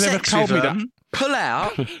one has ever told me that. Pull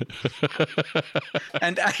out,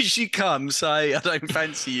 and as you come, say, I don't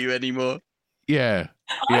fancy you anymore. Yeah.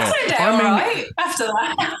 I turned out all right after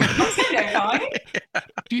that. I turned out fine.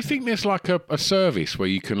 Do you think there's like a service where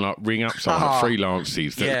you can like ring up someone that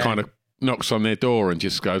freelances that kind of knocks on their door and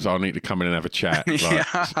just goes, I need to come in and have a chat?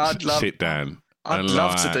 Like, sit down. I'd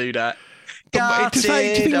love to do that. Gutted. Do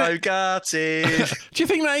you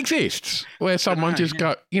think that exists? Where someone just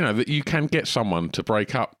go, that you can get someone to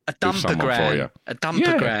break up with someone for you? A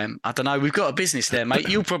dumpagram. Yeah. I don't know. We've got a business there, mate.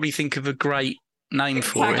 You'll probably think of a great name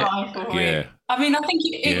for it. Yeah. I mean, I think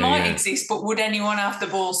it might exist, but would anyone have the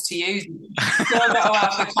balls to use it? They've got to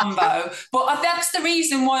have the combo. But that's the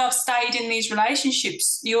reason why I've stayed in these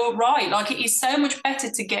relationships. You're right. Like, it is so much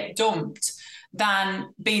better to get dumped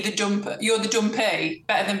than be the dumper. You're the dumpy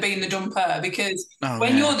better than being the dumper, because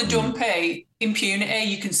when you're the dumpy, impunity,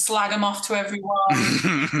 you can slag them off to everyone,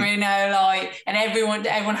 you know, like, and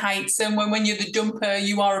everyone hates them. When you're the dumper,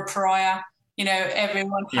 you are a pariah. You know,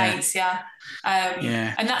 everyone hates you.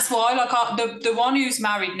 And that's why, like, the one who's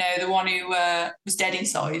married now, the one who was dead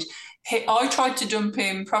inside, I tried to dump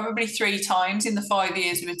him probably 3 times in the 5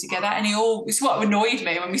 years we were together, and it's what annoyed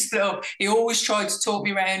me when we split up. He always tried to talk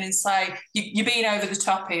me around and say, "You're being over the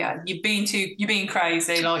top here. You're being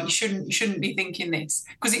crazy. Like, you shouldn't be thinking this,"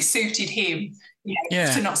 because it suited him, you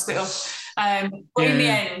know, to not split up. But in the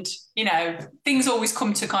end, you know, things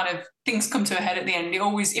come to a head at the end. It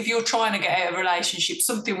always, if you're trying to get out of a relationship,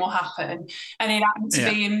 something will happen, and it happened to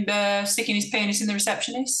be him sticking his penis in the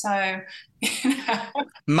receptionist. So, you know.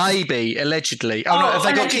 Maybe allegedly. Oh, no, have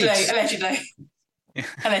they got kids? Allegedly.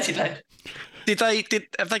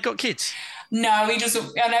 Have they got kids? No, he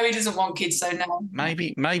doesn't. I know he doesn't want kids, so no.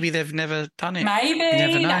 Maybe they've never done it.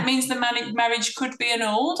 Maybe that means the marriage could be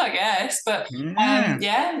annulled, I guess. But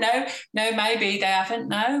no, maybe they haven't.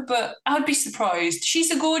 No, but I'd be surprised.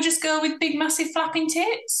 She's a gorgeous girl with big, massive, flapping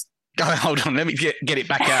tits. Oh, hold on, let me get it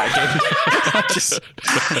back out again.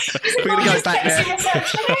 We're going to go back there.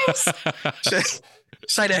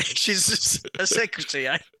 Say that she's a secretary,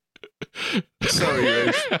 eh? Sorry,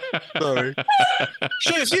 Ruth. Sorry.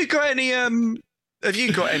 So, have you got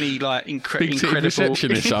any like incredible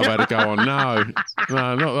receptionists I've had to go on? No,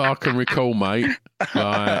 not that I can recall, mate.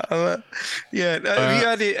 Like, have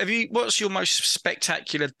you? What's your most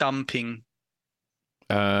spectacular dumping?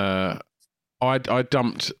 I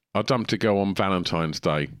dumped a girl on Valentine's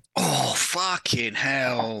Day. Oh, fucking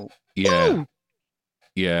hell! Yeah, Woo!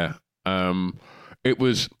 yeah. I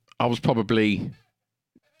was probably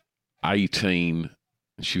 18,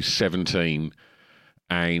 and she was 17,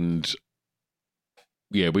 and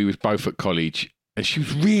yeah, we was both at college, and she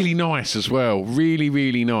was really nice as well, really,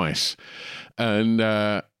 really nice, and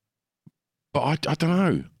but I don't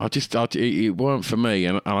know, it weren't for me,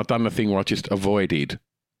 and I done the thing where I just avoided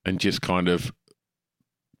and just kind of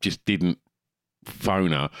just didn't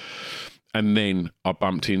phone her, and then I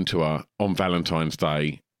bumped into her on Valentine's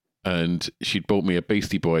Day, and she'd bought me a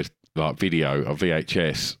Beastie Boys like video, a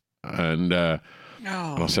VHS. And I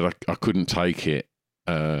said I couldn't take it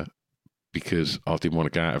because I didn't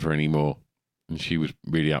want to go out of her anymore. And she was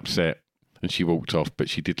really upset, and she walked off, but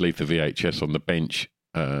she did leave the VHS on the bench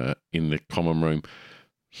in the common room.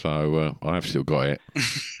 So I have still got it.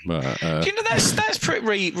 But, you know, that's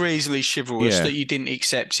pretty reasonably chivalrous that you didn't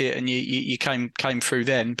accept it and you came through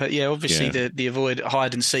then. But yeah, obviously the avoid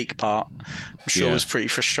hide and seek part, I'm sure was pretty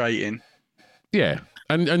frustrating. Yeah.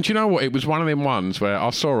 And do you know what? It was one of them ones where I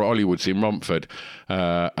saw her at Hollywood's in Romford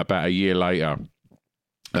about a year later,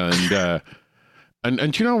 and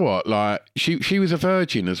do you know what? Like she was a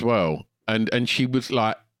virgin as well, and she was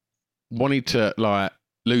like wanted to like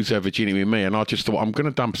lose her virginity with me, and I just thought I'm going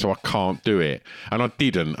to dump, so I can't do it, and I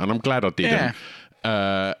didn't, and I'm glad I didn't.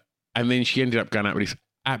 Yeah. And then she ended up going out with this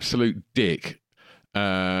absolute dick.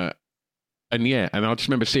 And I just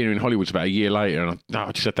remember seeing her in Hollywood about a year later, and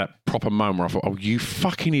I just had that proper moment where I thought, oh, you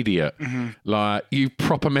fucking idiot. Mm-hmm. Like, you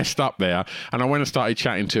proper messed up there. And I went and started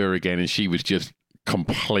chatting to her again, and she was just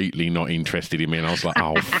completely not interested in me. And I was like,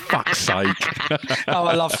 oh, fuck's sake. Oh,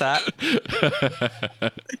 I love that.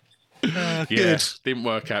 Good. Didn't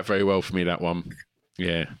work out very well for me, that one.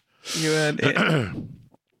 Yeah. You earned it.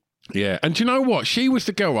 Yeah, and do you know what? She was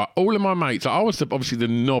the girl, right? All of my mates, I was obviously the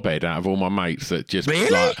knobhead out of all my mates that just... Really?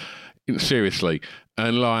 Like, seriously,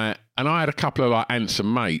 and I had a couple of like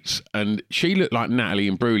handsome mates, and she looked like Natalie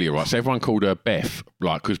Imbruglia, right? So everyone called her Beth,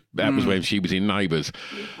 like, because that was when she was in Neighbours,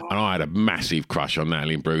 and I had a massive crush on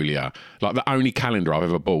Natalie Imbruglia. Like, the only calendar I've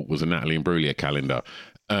ever bought was a Natalie Imbruglia calendar,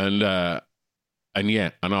 and I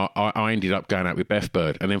ended up going out with Beth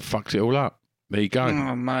Bird, and then fucked it all up. There you go.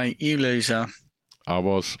 Oh mate, you loser. I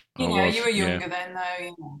was. You were younger then, though.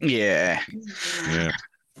 You know. Yeah. Yeah.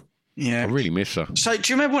 Yeah, I really miss her. So,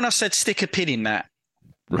 do you remember when I said stick a pin in that?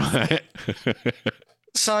 Right.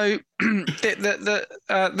 So,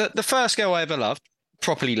 the first girl I ever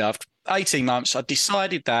properly loved, 18 months, I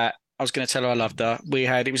decided that I was going to tell her I loved her.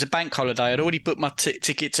 It was a bank holiday. I'd already booked my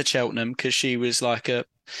ticket to Cheltenham because she was from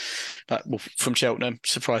Cheltenham,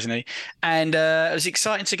 surprisingly. And it was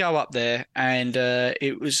exciting to go up there. And I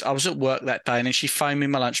was at work that day, and then she phoned me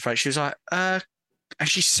in my lunch break. She was like, and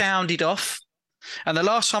she sounded off. And the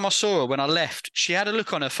last time I saw her, when I left, she had a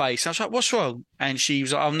look on her face. I was like, what's wrong? And she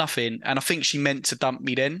was like, oh, nothing. And I think she meant to dump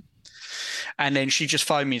me then. And then she just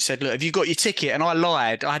phoned me and said, look, have you got your ticket? And I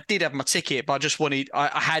lied. I did have my ticket, but I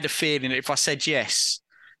had a feeling that if I said yes,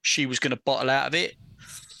 she was going to bottle out of it.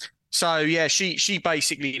 So yeah, she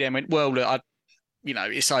basically then went, well, look,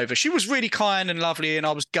 it's over. She was really kind and lovely, and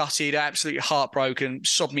I was gutted, absolutely heartbroken,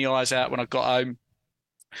 sobbed my eyes out when I got home.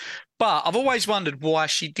 But I've always wondered why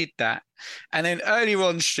she did that. And then earlier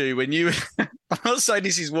on, Stu, when you, I'm not saying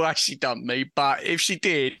this is why she dumped me, but if she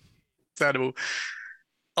did, it's animal.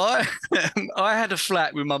 I had a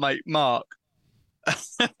flat with my mate Mark.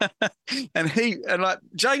 and like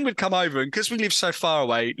Jane would come over, and because we live so far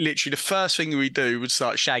away, literally the first thing we'd do would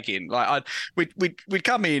start shagging. Like we'd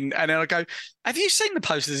come in, and then I'd go, "Have you seen the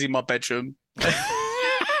posters in my bedroom?"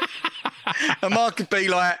 And Mark would be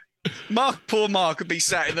like, poor Mark would be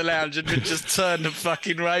sat in the lounge and would just turn the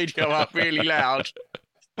fucking radio up really loud.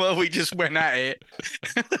 Well, we just went at it.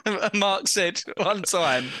 And Mark said one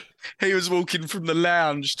time he was walking from the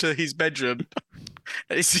lounge to his bedroom.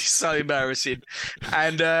 This is so embarrassing.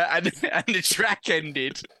 And the track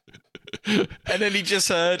ended. And then he just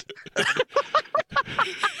heard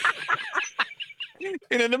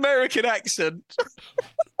in an American accent.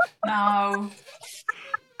 No.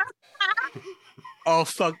 Oh,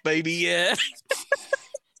 fuck, baby, yeah.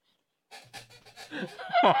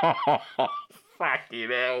 Fucking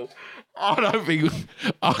hell. I don't think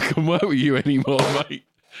I can work with you anymore, mate.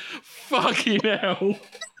 Fucking hell.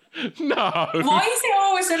 No. Why is it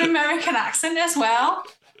always an American accent as well?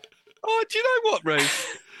 Oh, do you know what,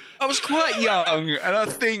 Ruth? I was quite young, and I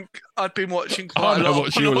think I'd been watching quite a lot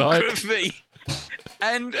of pornography.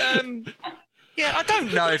 And, yeah, I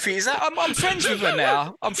don't know if it is that. I'm friends with her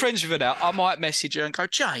now. I might message her and go,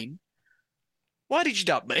 Jane, why did you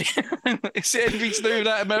dump me? Is it anything to do with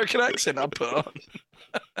that American accent I put on?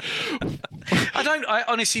 I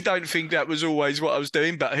honestly don't think that was always what I was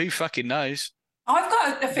doing, but who fucking knows? I've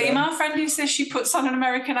got a female friend who says she puts on an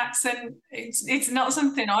American accent. It's not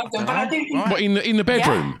something I've done, but I do think... What, in the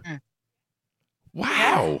bedroom? Yeah.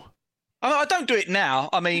 Wow. I don't do it now.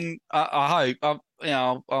 I mean, I hope.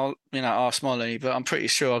 I'll ask Molly, but I'm pretty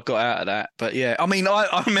sure I got out of that. But yeah, I mean,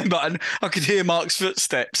 I remember I could hear Mark's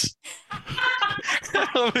footsteps.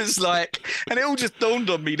 I was like, and it all just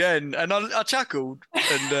dawned on me then, and I chuckled,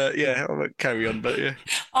 and yeah, I won't carry on, but yeah.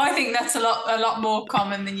 I think that's a lot more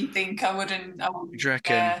common than you think. I wouldn't. Do you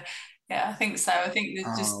reckon? Yeah, I think so. I think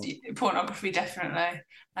there's just pornography, definitely,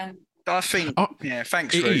 and I think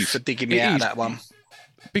thanks Ruth for digging me out of that one.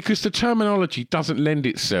 Because the terminology doesn't lend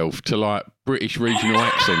itself to like British regional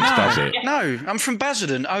accents, does it? No, I'm from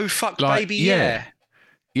Basildon. Oh fuck, like, baby,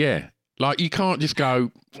 yeah. Like you can't just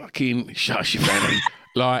go fucking shush your fanny.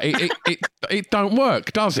 Like it don't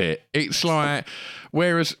work, does it? It's like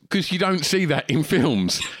whereas because you don't see that in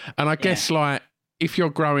films, and I guess like if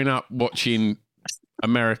you're growing up watching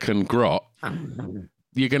American grot.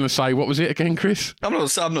 You're going to say, what was it again, Chris? I'm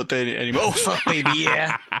not doing it anymore. Oh, fuck, baby,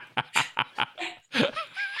 yeah.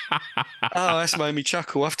 Oh, that's made me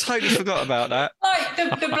chuckle. I've totally forgot about that.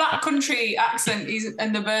 Like the black country accent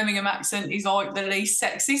and the Birmingham accent is like the least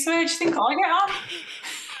sexy. So where do you think I get on?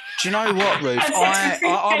 Do you know what, Ruth?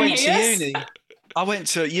 I went to uni. I went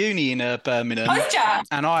to uni in Birmingham. Oh, yeah.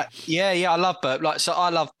 And I love Birmingham. Like, so I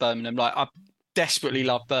love Birmingham. Like, I desperately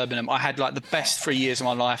love Birmingham. I had like the best 3 years of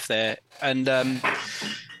my life there, and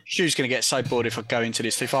she was going to get so bored if I go into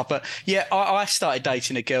this too far. But yeah, I started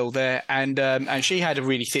dating a girl there, and she had a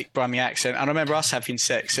really thick Brummie accent. And I remember us having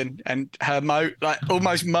sex and her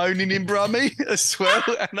almost moaning in Brummie as well.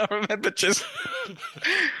 And I remember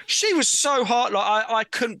she was so hot. Like I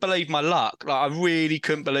couldn't believe my luck. Like I really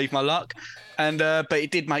couldn't believe my luck. And but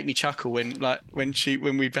it did make me chuckle when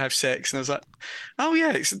we'd have sex, and I was like, oh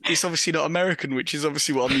yeah, it's obviously not American, which is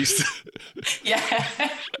obviously what I'm used to. Yeah.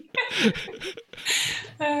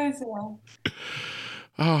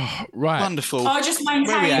 Oh, right. Wonderful. I just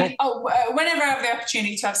maintain. Whenever I have the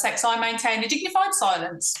opportunity to have sex, I maintain a dignified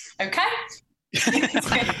silence. Okay.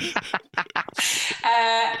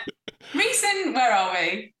 Reason. Where are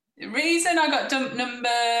we? Reason I got dumped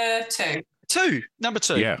number two. Number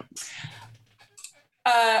two. Yeah.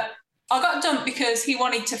 I got dumped because he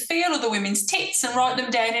wanted to feel other women's tits and write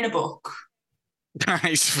them down in a book. That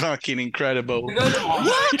is fucking incredible. What?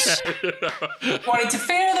 Wanted to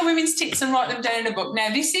feel other women's tits and write them down in a book. Now,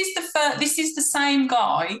 this is the same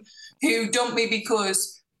guy who dumped me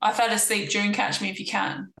because I fell asleep during Catch Me If You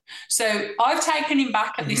Can. So I've taken him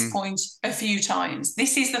back at this point a few times.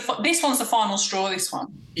 This one's the final straw. This one.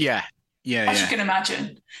 Yeah. As you can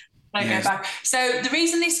imagine. I go back. So the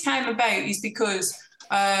reason this came about is because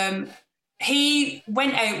he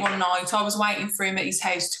went out one night. I was waiting for him at his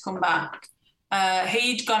house to come back.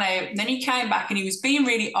 He'd gone out, then he came back, and he was being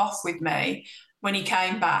really off with me when he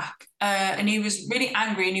came back. and he was really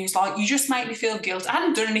angry, and he was like, "You just make me feel guilty." I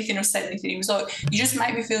hadn't done anything or said anything. He was like, "You just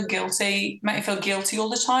make me feel guilty all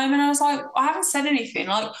the time." And I was like, "I haven't said anything."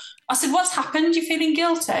 Like, I said, "What's happened? You feeling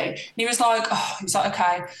guilty?" And he was like, "Okay."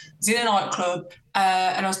 I was in a nightclub,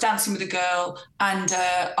 and I was dancing with a girl, and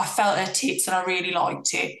I felt her tits, and I really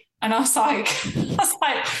liked it. And I was like,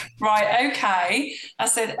 right, okay. I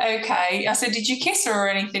said, okay. I said, did you kiss her or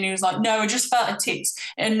anything? He was like, no, I just felt her tits.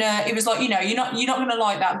 And it was like, you're not going to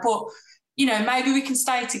like that, but maybe we can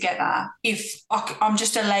stay together if I'm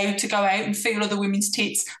just allowed to go out and feel other women's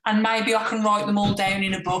tits, and maybe I can write them all down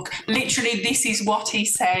in a book. Literally, this is what he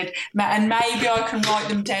said, and maybe I can write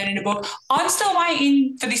them down in a book. I'm still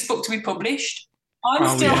waiting for this book to be published. I'm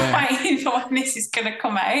still waiting for when this is going to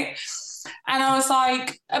come out. And I was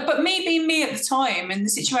like, but me being me at the time and the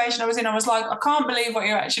situation I was in, I was like, I can't believe what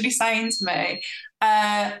you're actually saying to me.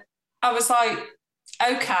 I was like,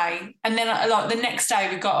 okay. And then like the next day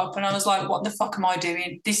we got up and I was like, what the fuck am I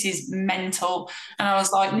doing? This is mental. And I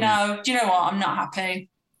was like, no, do you know what? I'm not happy.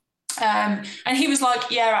 And he was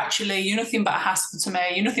like, yeah, actually, you're nothing but a hassle to me.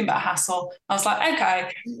 You're nothing but a hassle. I was like,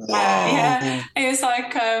 okay. Yeah. He was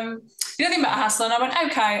like, you're nothing but a hassle. And I went,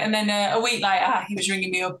 okay. And then a week later, he was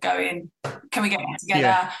ringing me up going, can we get back together?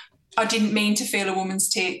 Yeah. I didn't mean to feel a woman's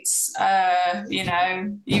tits. You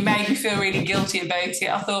made me feel really guilty about it.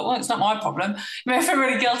 I thought, well, it's not my problem. You made me feel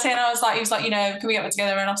really guilty. And he was like, can we get back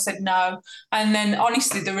together? And I said, no. And then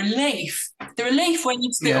honestly, the relief when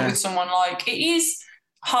you split up with someone, like it is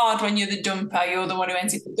hard when you're the dumper, you're the one who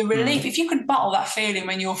ends it. The relief, if you could bottle that feeling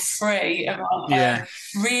when you're free of a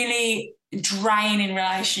really draining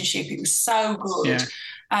relationship, it was so good.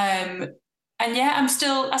 Yeah. And yeah, I'm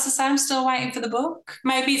still, as I say, I'm still waiting for the book.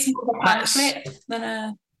 Maybe it's more of a pamphlet than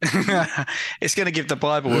a... It's going to give the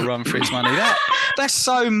Bible a run for its money. That's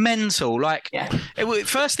so mental. Like,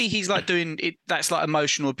 firstly, he's like doing it. That's like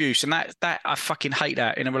emotional abuse, and that I fucking hate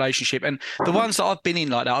that in a relationship. And the ones that I've been in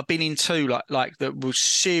like that, I've been in two like that were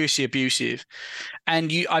seriously abusive.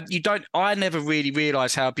 And I never really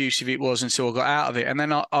realised how abusive it was until I got out of it. And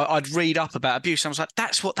then I'd read up about abuse, and I was like,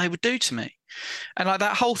 that's what they would do to me. And like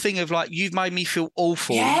that whole thing of like, you've made me feel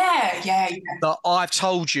awful. Yeah. That I've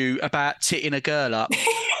told you about titting a girl up.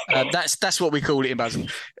 That's what we call it in Basel.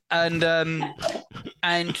 And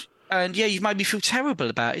yeah, you've made me feel terrible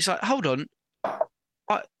about it. It's like, hold on,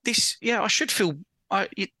 I should feel. I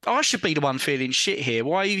should be the one feeling shit here.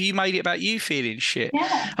 Why have you made it about you feeling shit?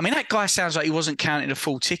 Yeah. I mean, that guy sounds like he wasn't counting a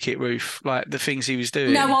full ticket, Ruth, like the things he was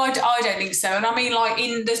doing. No, I don't think so. And I mean, like,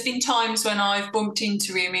 there's been times when I've bumped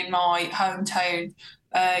into him in my hometown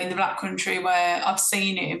in the Black Country where I've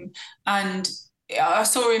seen him, and I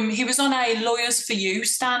saw him. He was on a Lawyers for You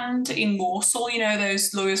stand in Warsaw. You know,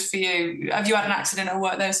 those Lawyers for You. Have you had an accident or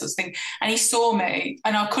work? Those sorts of things. And he saw me,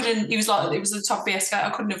 and I couldn't. He was like, it was at the top of the escalator. I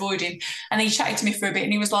couldn't avoid him. And he chatted to me for a bit,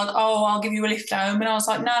 and he was like, "Oh, I'll give you a lift home." And I was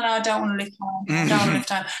like, "No, I don't want a lift home. I don't want a lift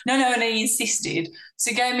home." No. And he insisted. So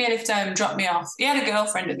he gave me a lift home and dropped me off. He had a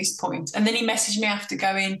girlfriend at this point, and then he messaged me after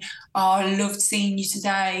going, "Oh, I loved seeing you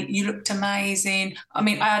today. You looked amazing." I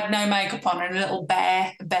mean, I had no makeup on and a little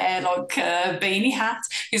bear like beanie hat.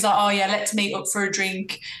 He was like, "Oh yeah, let's meet up for a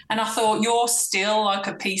drink." And I thought, you're still like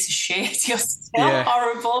a piece of shit. You're still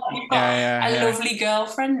horrible. You've got a lovely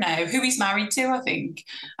girlfriend now who he's married to, I think.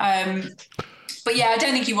 But yeah, I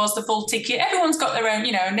don't think he was the full ticket. Everyone's got their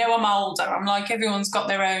own, now I'm older, I'm like, everyone's got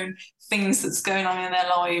their own things that's going on in their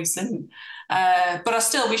lives. And but I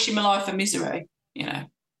still wish him a life of misery,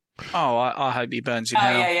 Oh, I hope he burns in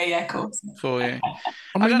hell. Yeah, of course. For you.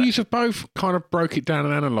 I mean, you have both kind of broke it down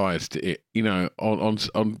and analysed it, on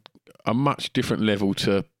a much different level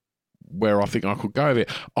to where I think I could go with it.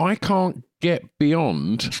 I can't get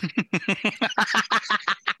beyond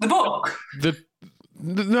the book.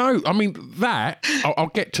 No, I mean that I'll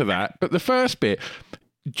get to that, but the first bit,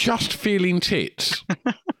 just feeling tits.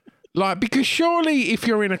 Like, because surely if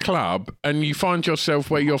you're in a club and you find yourself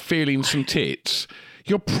where you're feeling some tits,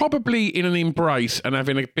 you're probably in an embrace and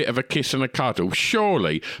having a bit of a kiss and a cuddle,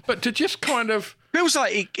 surely. But to just kind of... Feels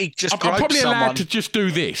like he just I'm probably someone. Allowed to just do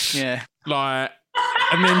this. Yeah. Like...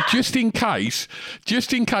 And then just in case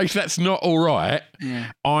that's not all right,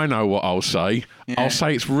 I know what I'll say. Yeah. I'll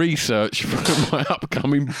say it's research for my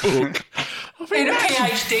upcoming book. I think in a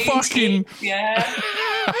PhD. Fucking...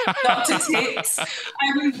 Dr. Tits.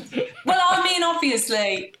 Well, I mean,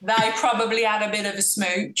 obviously, they probably had a bit of a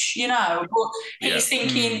smooch, but he's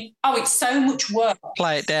thinking, it's so much worse.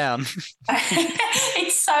 Play it down.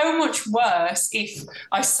 It's so much worse if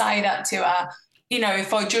I say that to her.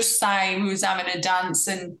 If I just say we was having a dance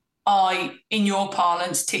and I, in your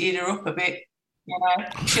parlance, titted her up a bit,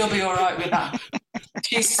 she'll be all right with that.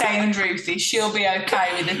 She's sound, Ruthie. She'll be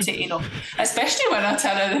okay with the titting up, especially when I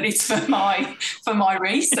tell her that it's for my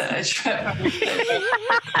research. But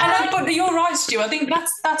you're right, Stu. I think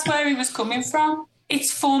that's where he was coming from.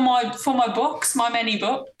 It's for my books, my many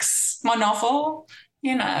books, my novel.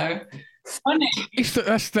 You know, funny.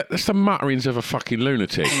 That's the mutterings of a fucking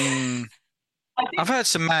lunatic. I've heard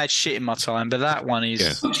some mad shit in my time, but that one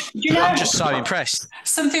is. Yeah. I'm just so impressed.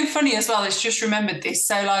 Something funny as well. It's just remembered this.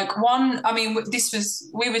 So, like, we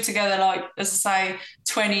were together, like, as I say,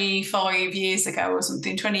 25 years ago or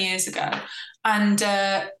something, 20 years ago. And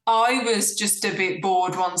I was just a bit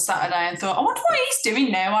bored one Saturday and thought, I wonder what he's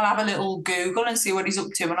doing now. I'll have a little Google and see what he's up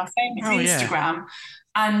to. And I found his Instagram. Yeah.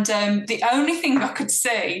 And the only thing I could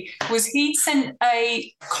see was he'd sent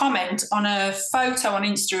a comment on a photo on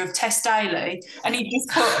Insta of Tess Daly, and he just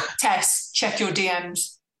put, Tess, check your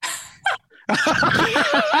DMs.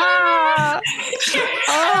 I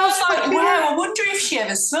was like, wow, I wonder if she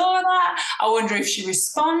ever saw that. I wonder if she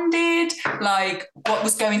responded, like what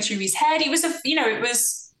was going through his head. It was,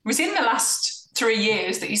 it was in the last 3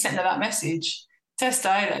 years that he sent her that message. Test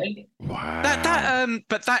Daily. Wow.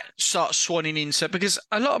 But that starts swanning into, because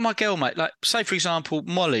a lot of my girl mate, like say for example,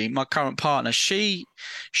 Molly, my current partner, she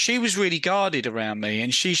was really guarded around me,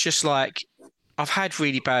 and she's just like, I've had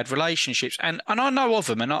really bad relationships, and I know of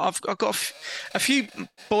them, and I've got a few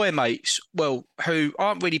boy mates, well, who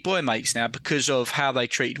aren't really boy mates now because of how they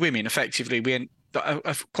treated women. Effectively,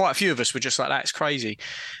 quite a few of us were just like, that's crazy.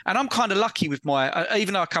 And I'm kind of lucky with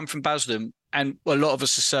even though I come from Basildon, and a lot of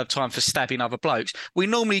us have served time for stabbing other blokes, we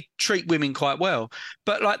normally treat women quite well.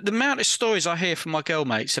 But like the amount of stories I hear from my girl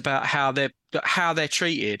mates about how they're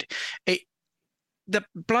treated, the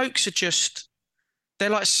blokes are just, they're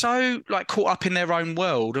like so like caught up in their own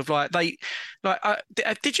world of like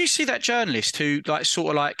did you see that journalist who like sort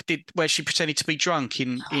of like did where she pretended to be drunk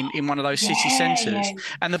in one of those city centres,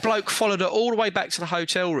 and the bloke followed her all the way back to the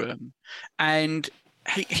hotel room, and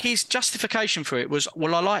his justification for it was,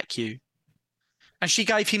 well, I like you. And she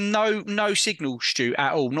gave him no signal, Stu,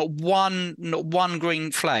 at all. Not one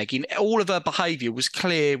green flag. In all of her behaviour was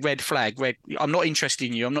clear red flag. Red. I'm not interested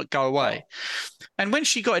in you. I'm not. Go away. And when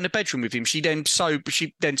she got in the bedroom with him, she then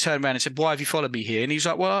turned around and said, "Why have you followed me here?" And he was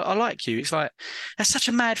like, "Well, I like you." It's like, that's such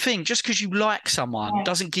a mad thing. Just because you like someone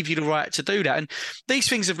doesn't give you the right to do that. And these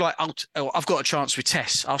things of like, I've got a chance with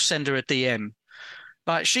Tess, I'll send her a DM.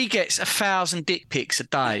 Like, she gets 1,000 dick pics a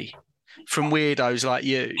day from weirdos like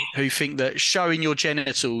you who think that showing your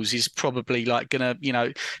genitals is probably like gonna,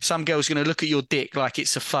 some girl's gonna look at your dick like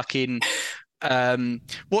it's a fucking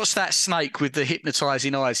what's that snake with the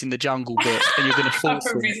hypnotizing eyes in the Jungle Book, and you're gonna fall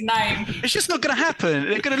for his name. It's just not gonna happen.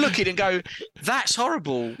 They're gonna look at it and go, that's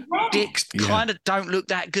horrible. Dicks kind of don't look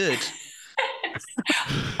that good.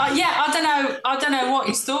 I don't know what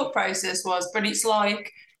his thought process was, but it's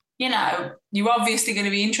like, you're obviously going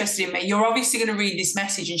to be interested in me. You're obviously going to read this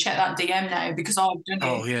message and check that DM now because I've done it.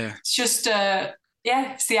 Oh, yeah. It's just,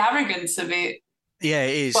 it's the arrogance of it. Yeah,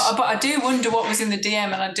 it is. But I do wonder what was in the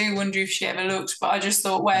DM, and I do wonder if she ever looked. But I just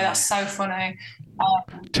thought, wow, that's so funny.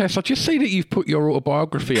 Tess, I just see that you've put your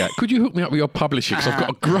autobiography out. Could you hook me up with your publisher? Because I've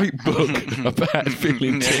got a great book about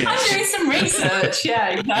feeling tits. I'm doing some research,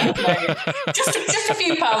 exactly. Just a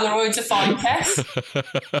few Polaroids to find Tess. A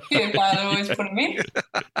few Polaroids, put them in.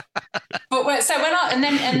 But so and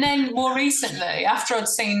then more recently, after I'd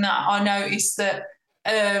seen that, I noticed that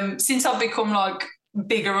since I've become like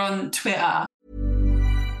bigger on Twitter.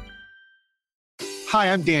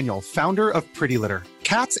 Hi, I'm Daniel, founder of Pretty Litter.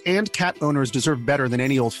 Cats and cat owners deserve better than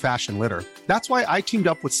any old-fashioned litter. That's why I teamed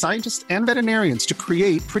up with scientists and veterinarians to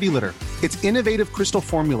create Pretty Litter. Its innovative crystal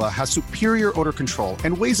formula has superior odor control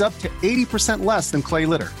and weighs up to 80% less than clay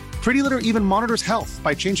litter. Pretty Litter even monitors health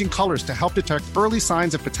by changing colors to help detect early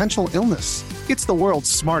signs of potential illness. It's the world's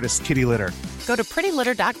smartest kitty litter. Go to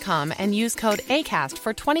prettylitter.com and use code ACAST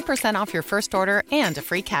for 20% off your first order and a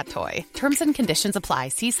free cat toy. Terms and conditions apply.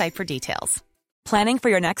 See site for details. Planning for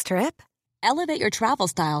your next trip? Elevate your travel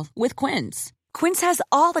style with Quince. Quince has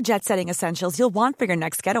all the jet-setting essentials you'll want for your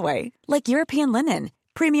next getaway, like European linen,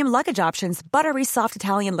 premium luggage options, buttery soft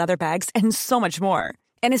Italian leather bags, and so much more.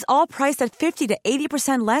 And is all priced at 50 to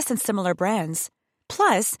 80% less than similar brands.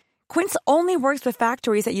 Plus, Quince only works with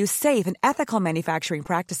factories that use safe and ethical manufacturing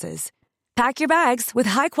practices. Pack your bags with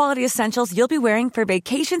high-quality essentials you'll be wearing for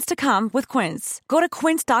vacations to come with Quince. Go to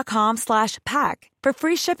quince.com/pack for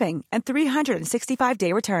free shipping and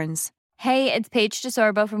 365-day returns. Hey, it's Paige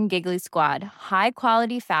DeSorbo from Giggly Squad. High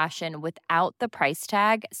quality fashion without the price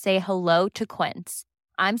tag. Say hello to Quince.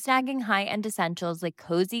 I'm snagging high-end essentials like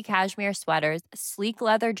cozy cashmere sweaters, sleek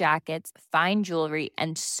leather jackets, fine jewelry,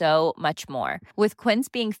 and so much more. With Quince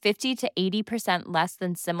being 50 to 80% less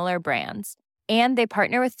than similar brands. And they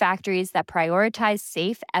partner with factories that prioritize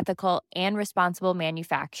safe, ethical, and responsible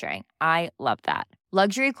manufacturing. I love that.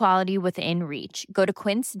 Luxury quality within reach. Go to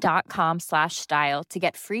quince.com/style to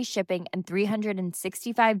get free shipping and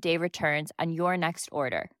 365-day returns on your next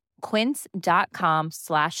order.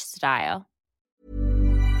 Quince.com/style.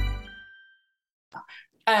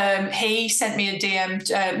 He sent me a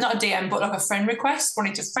DM, not a DM, but like a friend request,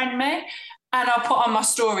 wanting to friend me. And I put on my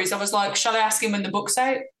stories, I was like, shall I ask him when the book's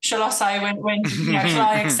out? Shall I say when shall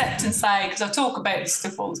I accept and say, because I talk about this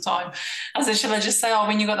stuff all the time. I said, shall I just say,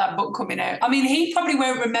 when you got that book coming out? I mean, he probably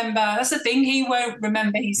won't remember. That's the thing. He won't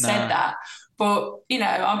remember he said that. But,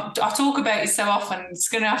 I talk about it so often, it's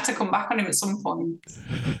going to have to come back on him at some point.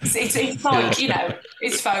 It's like,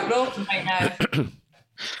 it's folklore for me now.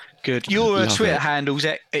 Good. Your Twitter handle's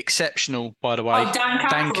exceptional, by the way. Oh, Dan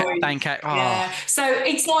Aykroyd. Yeah. So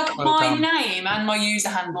it's like my name and my user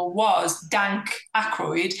handle was Dank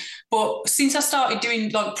Aykroyd, but since I started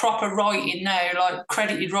doing like proper writing now, like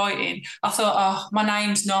credited writing, I thought, my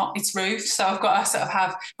name's not, it's Ruth. So I've got to sort of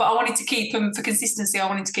have, but I wanted to keep them for consistency. I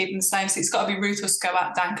wanted to keep them the same. So it's got to be Ruth Husko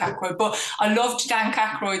at Dank Aykroyd. But I loved Dank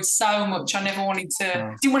Aykroyd so much. I never wanted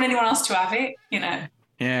to, didn't want anyone else to have it,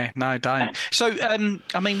 Yeah, no, don't. So,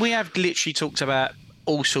 we have literally talked about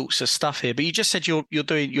all sorts of stuff here, but you just said you're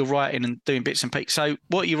writing and doing bits and pieces. So,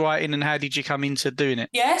 what are you writing, and how did you come into doing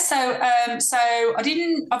it? Yeah, so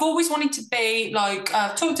I've always wanted to be like,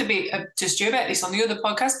 I've talked a bit to Stu about this on the other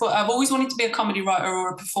podcast, but I've always wanted to be a comedy writer or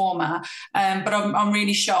a performer, but I'm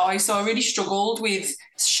really shy, so I really struggled with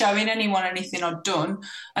showing anyone anything I'd done.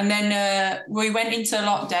 And then we went into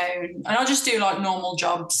lockdown, and I just do like normal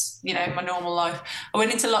jobs, my normal life. I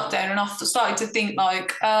went into lockdown and I started to think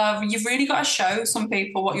like, you've really got to show some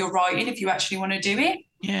people what you're writing if you actually want to do it.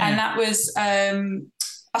 Yeah. And that was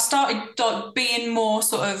I started like being more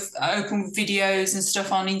sort of open with videos and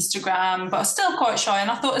stuff on Instagram, but I'm still quite shy.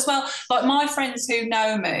 And I thought as well, like my friends who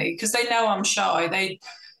know me, because they know I'm shy,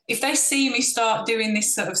 if they see me start doing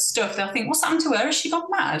this sort of stuff, they'll think, what's happened to her? Has she gone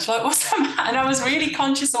mad? Like, what's that mad? And I was really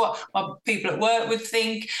conscious of what my people at work would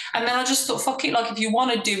think. And then I just thought, fuck it, like if you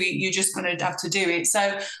want to do it, you're just going to have to do it.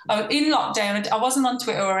 So in lockdown, I wasn't on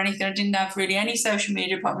Twitter or anything. I didn't have really any social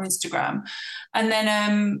media apart from Instagram. And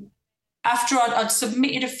then after I'd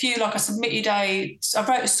submitted a few, like I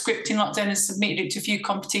wrote a script in lockdown and submitted it to a few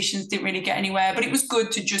competitions, didn't really get anywhere, but it was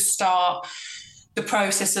good to just start the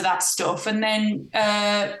process of that stuff. And then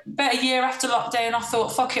about a year after lockdown, I thought,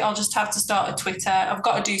 fuck it, I'll just have to start a Twitter. I've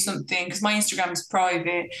got to do something because my Instagram's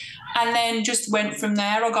private. And then just went from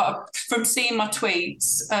there. From seeing my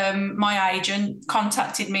tweets, my agent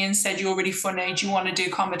contacted me and said, you're really funny, do you want to do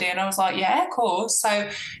comedy? And I was like, yeah, of course. So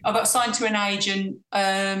I got signed to an agent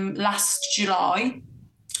last July,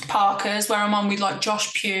 Parker's, where I'm on with like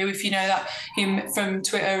Josh Pugh, if you know that, him from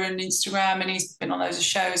Twitter and Instagram, and he's been on loads of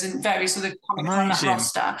shows and various other comics on that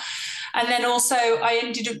roster. And then also I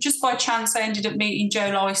ended up, just by chance, I ended up meeting Joe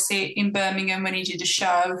Lycett in Birmingham when he did a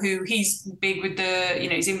show, who he's big with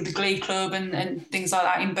he's in with the Glee Club and things like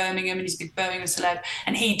that in Birmingham, and he's a big Birmingham celeb.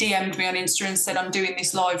 And he DM'd me on Insta and said, I'm doing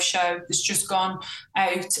this live show that's just gone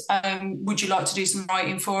out. Would you like to do some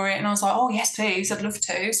writing for it? And I was like, oh, yes, please, I'd love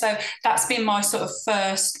to. So that's been my sort of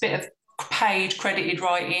first bit of paid credited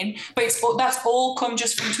writing, but that's all come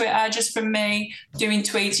just from Twitter, just from me doing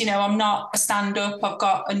tweets. I'm not a stand-up, I've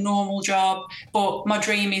got a normal job, but my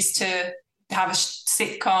dream is to have a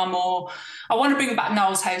sitcom, or I want to bring back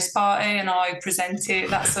Noel's House Party and I present it,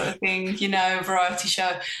 that sort of thing, a variety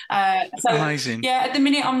show. Amazing. Yeah, at the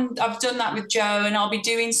minute I've done that with Joe, and I'll be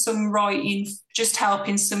doing some writing, just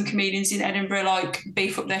helping some comedians in Edinburgh like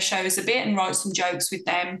beef up their shows a bit and write some jokes with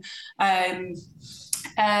them.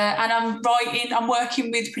 And I'm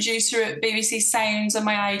working with producer at BBC Sounds and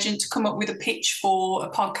my agent to come up with a pitch for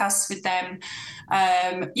a podcast with them.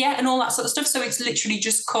 And all that sort of stuff. So it's literally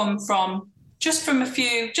just come from Dan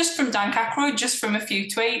Aykroyd, just from a few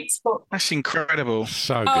tweets. But that's incredible.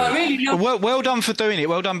 So good. I really love well done for doing it.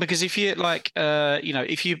 Well done, because if you're like,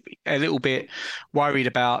 if you're a little bit worried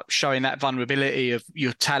about showing that vulnerability of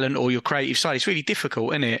your talent or your creative side, it's really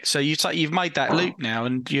difficult, isn't it? So you've made that loop now,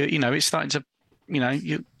 and it's starting to.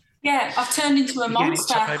 Yeah, I've turned into a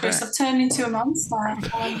monster, Chris. I've turned into a monster.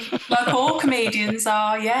 Like all comedians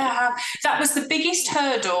are, I have. That was the biggest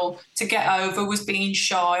hurdle to get over, was being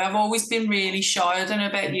shy. I've always been really shy. I don't know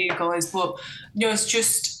about you guys, but it's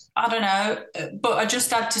just, I don't know. But I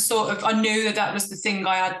just had to I knew that was the thing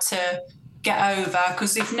I had to get over,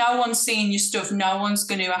 because if no one's seeing your stuff, no one's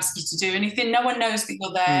going to ask you to do anything. No one knows that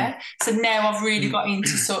you're there. So now I've really got into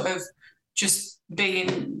sort of just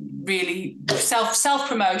being really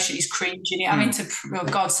self-promotion is cringe. I'm into,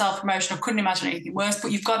 self-promotion. I couldn't imagine anything worse,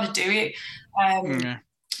 but you've got to do it.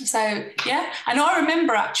 So, yeah. And I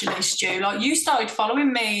remember actually, Stu, like you started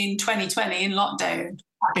following me in 2020 in lockdown.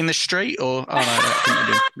 In the street or? Oh, no, that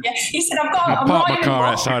couldn't do. Yeah, he said, I parked my car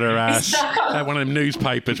outside her house. Had one of them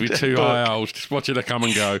newspapers with two eye holes, just watching her come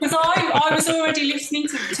and go. Because I was already listening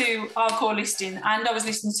to our call listing, and I was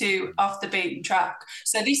listening to Off the Beaten Track.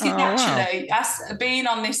 So this is being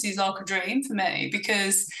on this is like a dream for me,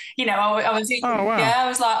 because, I was I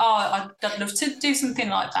was like, I'd love to do something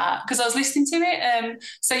like that, because I was listening to it.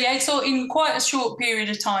 So yeah, it's all in quite a short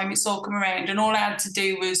period of time, it's all come around, and all I had to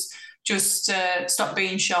do was just stop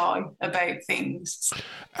being shy about things.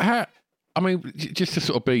 Just to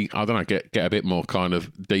sort of be, I don't know, get a bit more kind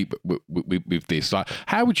of deep with this. Like,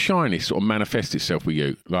 how would shyness sort of manifest itself with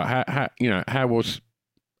you? Like, how's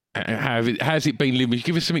it been living?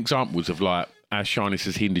 Give us some examples of like how shyness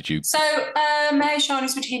has hindered you. So, how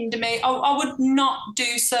shyness would hinder me? I would not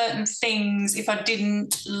do certain things if I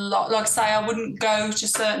didn't like. Say, I wouldn't go to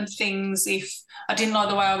certain things if I didn't like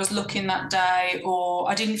the way I was looking that day, or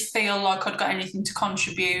I didn't feel like I'd got anything to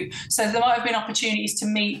contribute. So there might have been opportunities to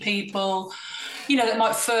meet people, that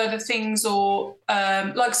might further things, or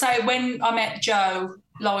like say when I met Joe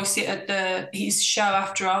Lacey at his show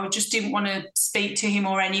after, I just didn't want to speak to him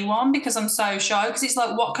or anyone because I'm so shy, because it's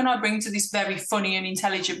like, what can I bring to this very funny and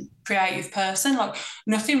intelligent, creative person? Like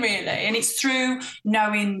nothing really. And it's through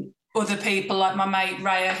knowing other people, like my mate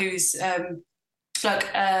Raya, who's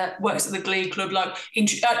works at the Glee Club,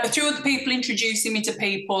 through other people introducing me to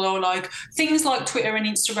people, or like things like Twitter and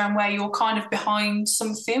Instagram where you're kind of behind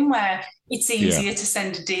something, where it's easier to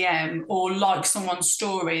send a DM or like someone's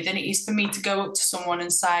story than it is for me to go up to someone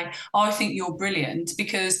and say, I think you're brilliant,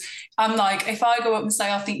 because I'm like, if I go up and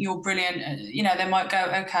say I think you're brilliant, they might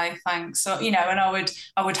go, okay, thanks. So, and I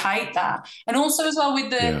would hate that. And also as well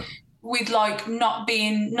with like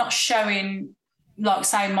not showing, like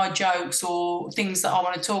saying my jokes or things that I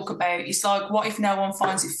want to talk about. It's like, what if no one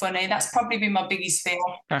finds it funny? That's probably been my biggest fear.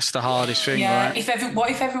 That's the hardest thing, right?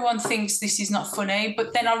 What If if everyone thinks this is not funny?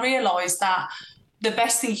 But then I realised that the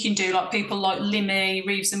best thing you can do, like people like Limmy,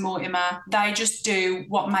 Reeves and Mortimer, they just do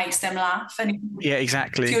what makes them laugh. And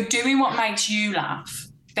exactly. If you're doing what makes you laugh,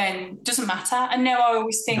 then it doesn't matter. And now I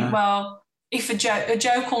always think, well, if a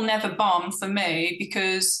joke will never bomb for me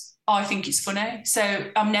because I think it's funny.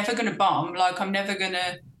 So I'm never going to bomb. Like I'm never going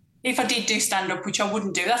to, if I did do stand-up, which I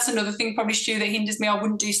wouldn't do, that's another thing probably, Stu, that hinders me. I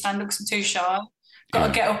wouldn't do stand-up because I'm too shy. Got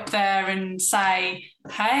to get up there and say,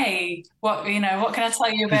 hey, what can I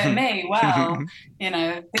tell you about me? Well,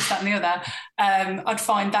 this, that and the other. I'd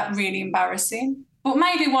find that really embarrassing. But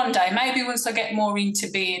maybe one day, maybe once I get more into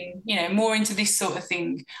being, more into this sort of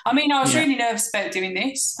thing. I mean, I was really nervous about doing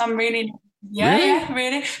this. I'm really...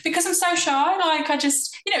 really, because I'm so shy. Like I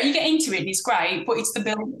just, you get into it and it's great, but it's the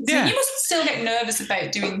build. Yeah. You must still get nervous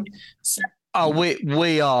about doing. Oh,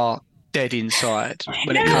 we are dead inside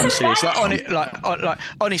when it comes to this.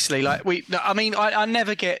 Honestly, I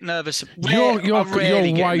never get nervous. You're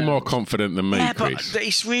way more confident than me, Chris. But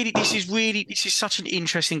this is such an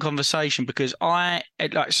interesting conversation, because I've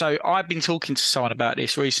been talking to someone about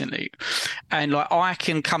this recently, and I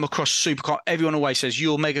can come across super. Everyone always says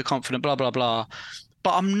you're mega confident, blah blah blah.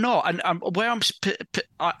 But I'm not, and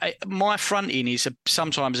my fronting is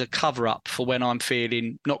sometimes a cover up for when I'm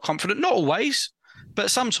feeling not confident. Not always, but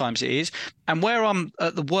sometimes it is. And where I'm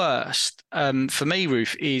at the worst, for me,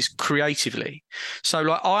 Ruth, is creatively. So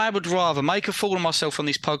I would rather make a fool of myself on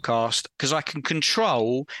this podcast, because I can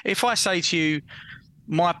control. If I say to you,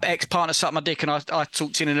 my ex-partner sucked my dick, and I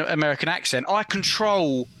talked in an American accent, I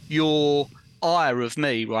control your ire of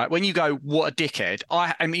me, right? When you go, what a dickhead,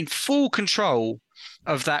 I am in full control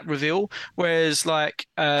of that reveal. Whereas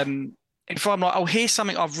if I'm like, oh, here's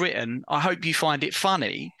something I've written, I hope you find it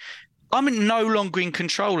funny, I'm no longer in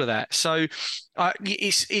control of that. So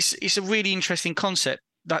it's a really interesting concept,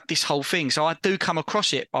 that this whole thing. So I do come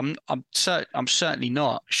across it. I'm certainly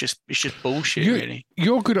not. It's just bullshit, really.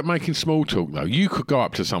 You're good at making small talk, though. You could go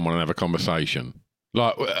up to someone and have a conversation.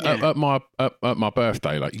 Like at my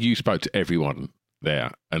birthday, like you spoke to everyone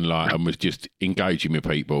there and was just engaging with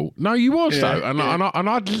people. No, you was though, and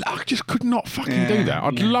I just could not fucking do that.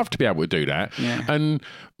 I'd love to be able to do that, and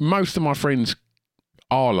most of my friends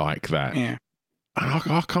are like that. Yeah.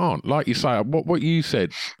 And I can't. Like you say, what you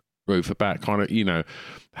said, Ruth, about kind of,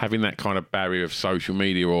 having that kind of barrier of social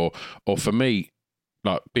media, or for me,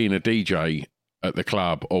 like being a DJ, at the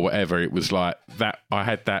club or whatever, it was like that. I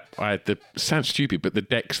had the sounds stupid, but the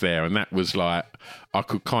decks there, and that was like I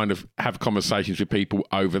could kind of have conversations with people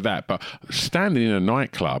over that. But standing in a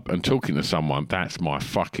nightclub and talking to someone, that's my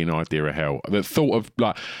fucking idea of hell. The thought of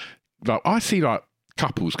like I see like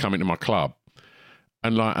couples come into my club.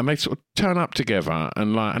 And they sort of turn up together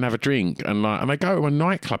and have a drink and they go to a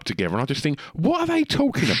nightclub together, and I just think, what are they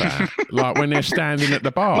talking about? Like when they're standing at the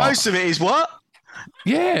bar. Most of it is what?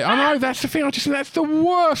 Yeah, I know, that's the thing. I just think that's the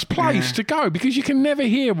worst place to go, because you can never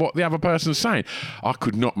hear what the other person's saying. I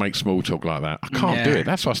could not make small talk like that. I can't do it.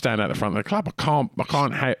 That's why I stand at the front of the club. I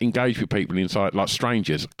can't engage with people inside like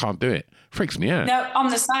strangers. I can't do it. Freaks me out. No, I'm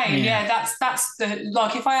the same. Yeah, that's the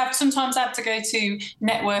like. If I sometimes have to go to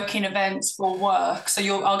networking events for work. So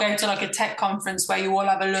I'll go to like a tech conference where you all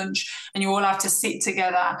have a lunch and you all have to sit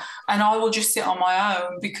together, and I will just sit on my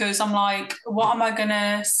own because I'm like, what am I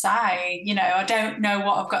gonna say? You know, I don't know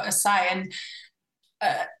what I've got to say, and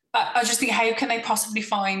I just think, how can they possibly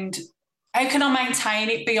find? How can I maintain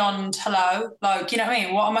it beyond hello? Like, you know what I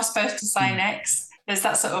mean? What am I supposed to say next? There's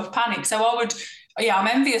that sort of panic. So I'm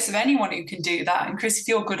envious of anyone who can do that. And Chris, if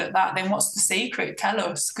you're good at that, then what's the secret? Tell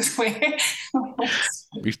us, because we're.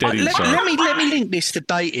 Let me link this to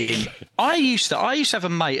dating. I used to have a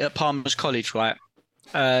mate at Palmer's College, right?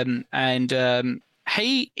 And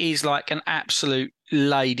he is like an absolute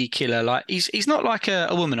lady killer. Like he's not like a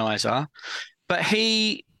womanizer, but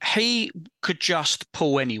he could just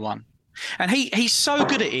pull anyone. And he's so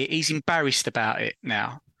good at it, he's embarrassed about it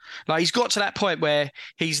now. Like he's got to that point where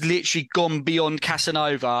he's literally gone beyond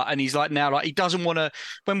Casanova, and he's like now, like he doesn't want to.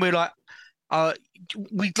 When we're like,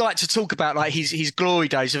 we'd like to talk about like his glory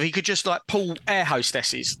days, if he could just like pull air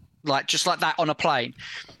hostesses, like just like that on a plane.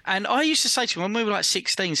 And I used to say to him when we were like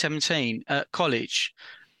 16, 17 at college,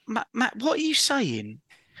 Matt, what are you saying?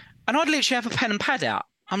 And I'd literally have a pen and pad out.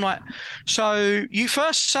 I'm like, so you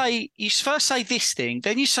first say this thing,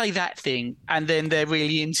 then you say that thing, and then they're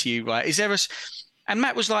really into you, right? Is there a? And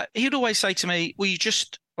Matt was like, he'd always say to me, well,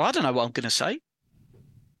 I don't know what I'm going to say.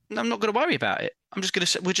 I'm not going to worry about it.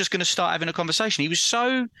 We're just going to start having a conversation. He was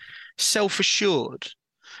so self-assured,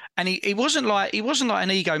 and he wasn't like an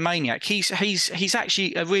egomaniac. He's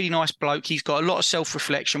actually a really nice bloke. He's got a lot of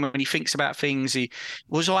self-reflection when he thinks about things.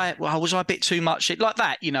 Was I a bit too much like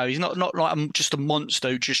that? You know, he's not like I'm just a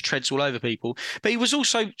monster who just treads all over people. But he was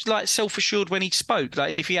also like self-assured when he spoke.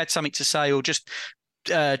 Like if he had something to say or just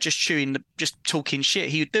talking shit,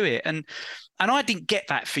 he would do it. And I didn't get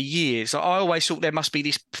that for years. I always thought there must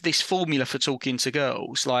be this formula for talking to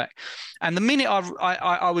girls. Like, and the minute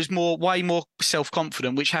I was way more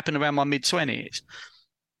self-confident, which happened around my mid-20s,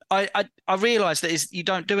 I realized that you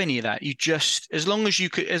don't do any of that. You just, as long as you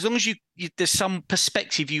there's some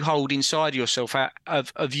perspective you hold inside yourself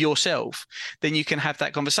of yourself, then you can have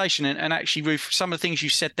that conversation. And actually, Ruth, some of the things you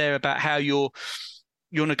said there about how you're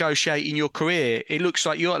negotiating your career, it looks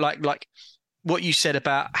like you're like what you said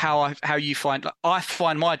about how you find, like, I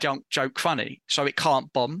find my joke funny, so it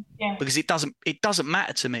can't bomb because it doesn't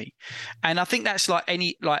matter to me. And I think that's like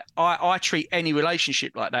I treat any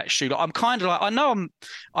relationship like that, Stu. Like, I'm kind of like, I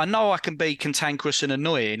know I can be cantankerous and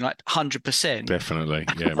annoying, like 100%. Definitely,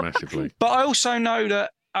 yeah, massively. But I also know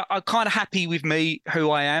that I'm kind of happy with me,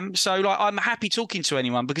 who I am. So like, I'm happy talking to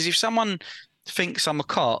anyone, because if someone thinks I'm a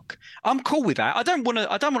cock, I'm cool with that. I don't want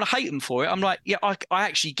to hate them for it. I'm like, yeah, I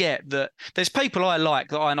actually get that there's people I like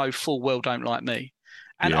that I know full well don't like me.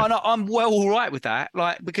 And I'm well all right with that,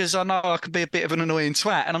 like, because I know I can be a bit of an annoying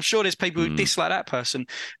twat, and I'm sure there's people who dislike that person.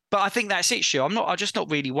 But I think that's it, Stu. I'm just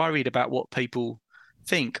not really worried about what people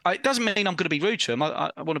think. It doesn't mean I'm going to be rude to them.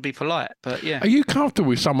 I want to be polite, but yeah. Are you comfortable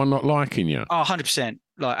with someone not liking you? Oh, 100%.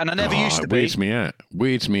 Like, and I never used to be.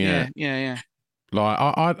 Weirds me out. Yeah. Like,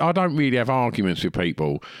 I don't really have arguments with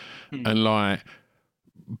people, and like,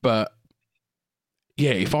 but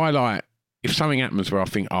yeah, if something happens where I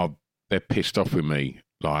think, oh, they're pissed off with me,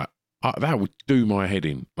 like, that would do my head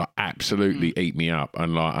in, like, absolutely eat me up,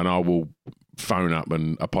 and I will phone up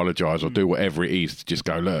and apologise or do whatever it is to just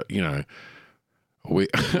go, look, you know,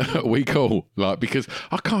 we cool, like, because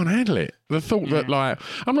I can't handle it. The thought that, like,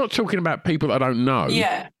 I'm not talking about people that I don't know.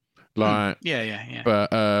 Yeah. Like, yeah.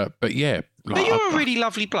 But yeah. Like, but you're a really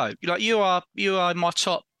lovely bloke. Like, you are my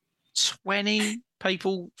top 20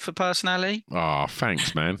 people for personality. Oh,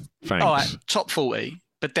 thanks, man. Thanks. All right, top 40,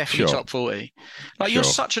 but definitely top 40. Like, you're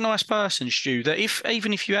such a nice person, Stu, that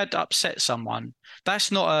even if you had upset someone,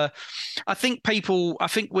 that's not I think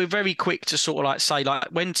we're very quick to sort of like say, like,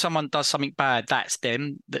 when someone does something bad, that's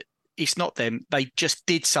them. That it's not them. They just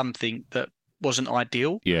did something that wasn't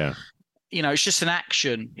ideal. Yeah. You know, it's just an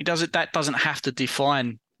action. That doesn't have to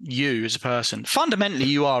define you as a person. Fundamentally,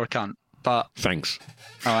 you are a cunt. But thanks.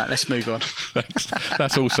 All right, let's move on. Thanks.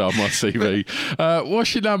 That's also on my CV.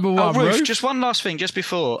 What's your number one, Ruth, Ruth? just one last thing, just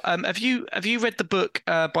before. Have you read the book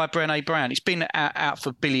by Brené Brown? It's been out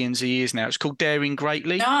for billions of years now. It's called Daring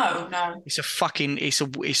Greatly. No. It's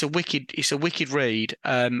a wicked read,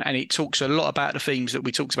 and it talks a lot about the themes that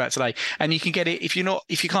we talked about today. And you can get it if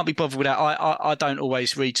you can't be bothered with that. I don't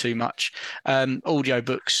always read too much audio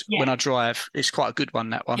books when I drive. It's quite a good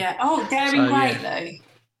one, that one. Yeah. Oh, Daring Greatly. Yeah.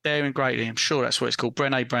 Daring Greatly. I'm sure that's what it's called.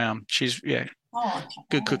 Brené Brown. She's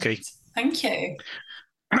good cookie. Thank you.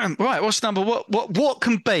 Right, what's number? What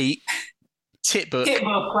can beat Tit Book? Tit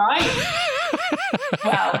Book, right?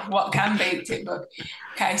 Well, what can beat Tit Book?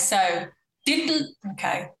 Okay, so didn't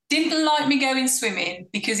like me going swimming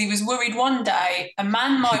because he was worried one day a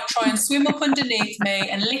man might try and swim up underneath me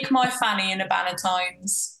and lick my fanny in a banner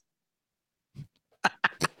times.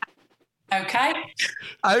 Okay.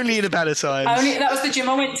 Only in a banner times. That was the gym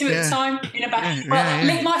I went to at the time. In a banner.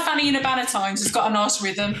 Lick my fanny in a banner times has got a nice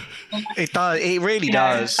rhythm. It does. It really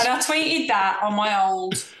does. And I tweeted that on my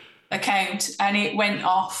old account and it went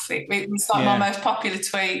off. It was like my most popular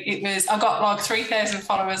tweet. I got like 3,000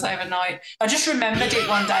 followers overnight. I just remembered it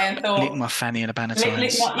one day and thought, lick my fanny in a banner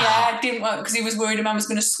times. It didn't work because he was worried a man was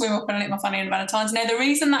going to swim up and lick my fanny in a banner times. Now the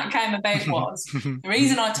reason that came about was the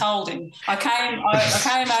reason I told him. I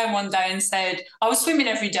came home one day and said I was swimming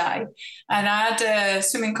every day and I had a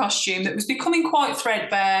swimming costume that was becoming quite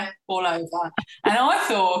threadbare all over. And I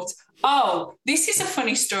thought, oh, this is a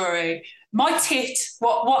funny story. My tit,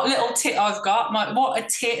 what little tit I've got, what a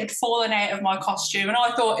tit had fallen out of my costume. And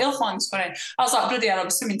I thought, he'll find this funny. I was like, bloody hell, I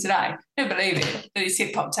was swimming today. Don't believe it, that his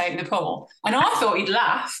tit popped out in the pool. And I thought he'd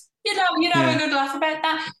laugh. You'd have a good laugh about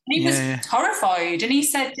that. And he was horrified. And he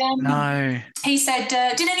said, no. He said,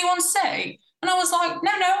 did anyone see? And I was like,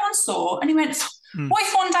 no one saw. And he went, what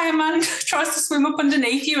if one day a man tries to swim up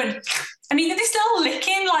underneath you and he did this little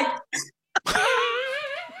licking,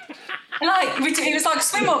 it was like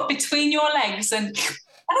swim up between your legs and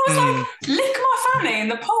I was like, lick my fanny in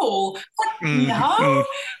the pool. No.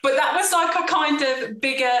 But that was like a kind of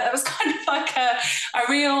bigger, it was kind of like a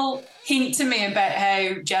real hint to me about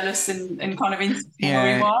how jealous and kind of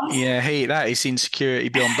insecure he was. Yeah, that is insecurity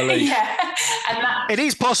beyond belief. And it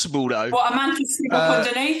is possible though. What, a man can swim up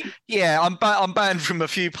underneath? Yeah, I'm banned from a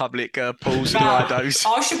few public pools and ridos.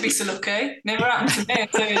 I should be so lucky. Never happened to me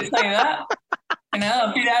to say that.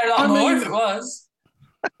 I'd be there a lot more if it was.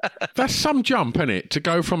 That's some jump, isn't it? To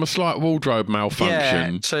go from a slight wardrobe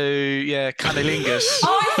malfunction to cunnilingus.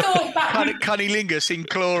 I thought that cunnilingus in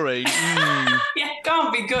chlorine. Yeah,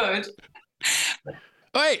 can't be good.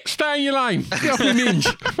 Hey, stay in your lane. Get off your minge.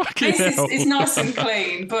 It's nice and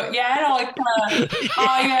clean, but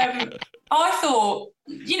I thought,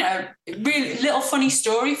 really little funny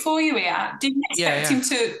story for you here. Didn't expect him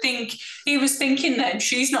to think. He was thinking then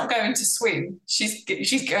she's not going to swim. She's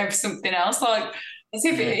going for something else. As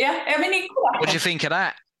if I mean, what do you think of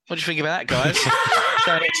that? What do you think about that, guys?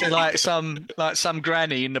 Showing it to some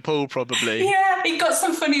granny in the pool, probably. Yeah, he got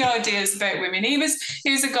some funny ideas about women. He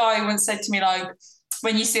was a guy who once said to me,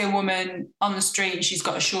 when you see a woman on the street and she's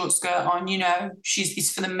got a short skirt on,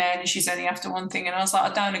 it's for the men and she's only after one thing. And I was like,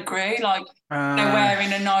 I don't agree. They're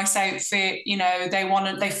wearing a nice outfit,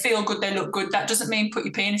 they feel good, they look good. That doesn't mean put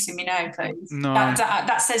your penis in me now, please. No.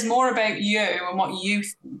 That says more about you and what you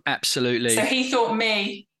think. Absolutely. So he thought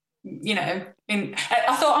me, I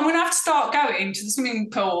thought I'm going to have to start going to the swimming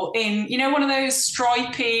pool in, one of those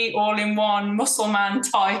stripy, all-in-one muscle man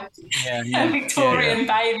type Victorian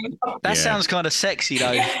bathing. That sounds kind of sexy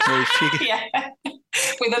though. Yeah.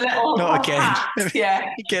 With a little not again. Hat.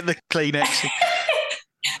 Yeah. You get the Kleenex.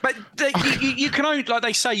 But you can only, like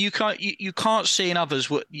they say, you can't see in others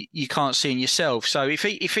what you can't see in yourself. So if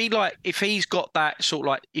he's got that sort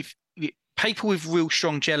of if people with real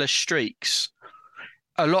strong jealous streaks,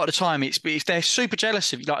 a lot of the time it's if they're super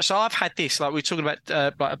jealous of you. So I've had this, we're talking about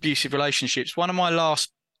abusive relationships. One of my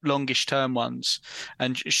last longish term ones,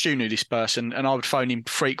 and Stu knew this person, and I would phone him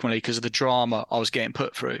frequently because of the drama I was getting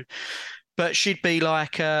put through. But she'd be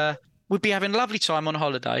like, we'd be having a lovely time on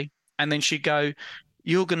holiday, and then she'd go,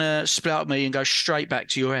 "You're gonna split up with me and go straight back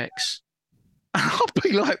to your ex." And I'd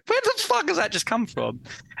be like, where the fuck has that just come from?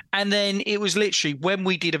 And then it was literally when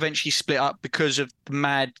we did eventually split up because of the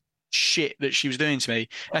mad shit that she was doing to me,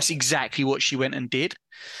 that's exactly what she went and did.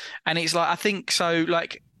 And it's I think so,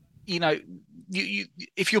 you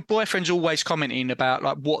if your boyfriend's always commenting about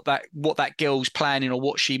what that girl's planning or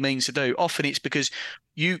what she means to do, often it's because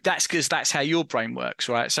that's how your brain works,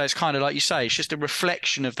 right? So it's kind of like you say, it's just a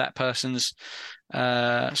reflection of that person's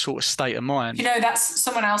sort of state of mind. That's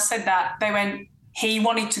someone else said that. They went, he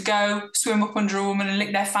wanted to go swim up under a woman and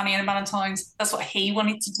lick their fanny and a Valentine's. That's what he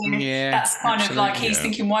wanted to do. Yeah, that's kind of like he's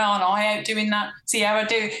thinking, why aren't I out doing that? See how I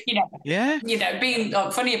do, being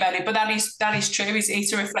funny about it. But that is true.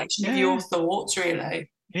 It's a reflection of your thoughts, really.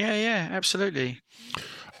 Yeah, absolutely.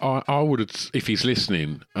 I would, if he's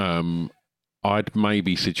listening, I'd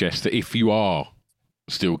maybe suggest that if you are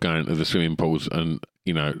still going to the swimming pools and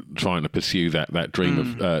trying to pursue that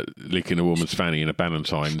dream of licking a woman's fanny in a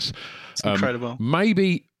Valentine's, it's incredible.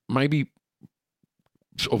 Maybe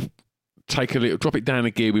sort of drop it down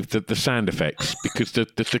a gear with the sound effects, because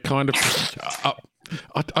the kind of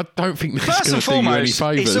I don't think that's going to do you any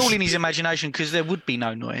favours. It's all in his imagination, because there would be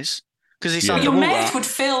no noise. Because it's your mouth would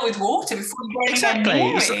fill with water before you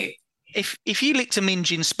exactly. If you licked a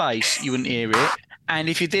minge in space, you wouldn't hear it, and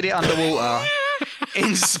if you did it underwater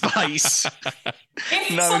in space,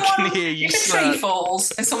 no one can hear you. If a tree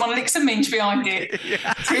falls and someone licks a minge behind it,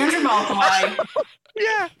 300 miles away.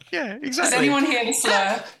 Yeah, exactly. Does anyone hear the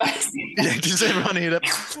slur? Yeah, does everyone hear that?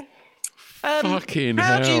 Fucking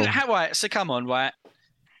hell. Right, so come on, right.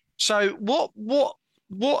 So what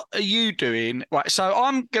are you doing? Right, so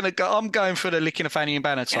I'm going for the licking a fanny and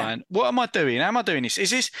Valentine. Yeah. What am I doing? How am I doing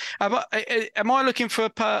this? Am I looking for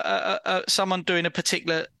someone doing a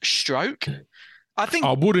particular stroke?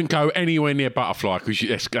 I wouldn't go anywhere near butterfly,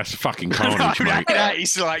 because that's fucking carnage, mate.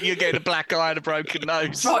 It's like you're getting a black eye and a broken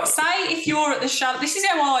nose. Right, say if you're at the shallow. This is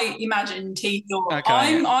how I imagined he thought.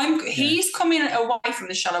 Okay. He's coming away from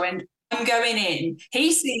the shallow end. I'm going in.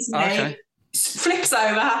 He sees me, flips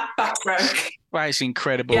over, backstroke. Wow, it's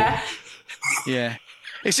incredible. Yeah.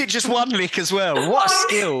 Is it just one lick as well? What a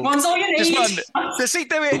skill! One's all you need. Just one. Does he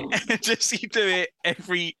do it? Does he do it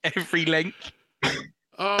every length?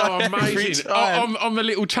 Oh, amazing! On the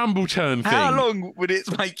little tumble turn thing. How long would it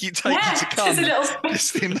make you take you to come? He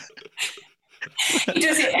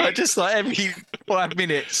does it just like every 5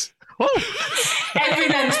 minutes. Every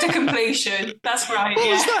length to completion. That's right. What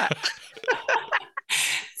was that?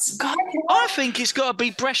 I think it's got to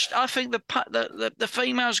be breast. I think the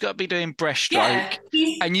female's got to be doing breaststroke,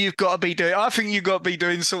 and you've got to be doing. I think you've got to be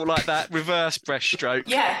doing sort of like that reverse breaststroke.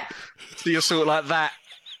 Yeah. So you're sort of like that.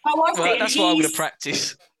 Oh, I think that's what I'm going to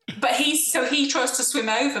practice. But he tries to swim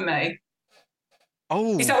over me.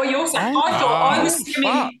 Oh, is that what you're saying? I thought I was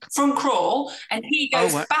swimming front crawl, and he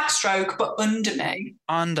goes backstroke, but under me.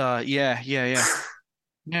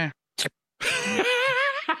 Yeah.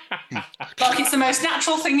 Like it's the most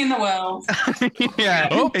natural thing in the world. Yeah.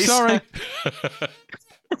 Oh, sorry.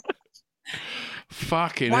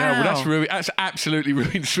 Fucking hell! Well, that's absolutely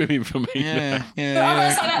ruined swimming for me. Yeah.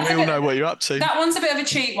 We all know what you're up to. That one's a bit of a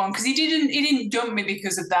cheap one, because he didn't dump me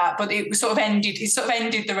because of that, but it sort of ended. He sort of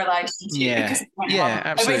ended the relationship. Yeah,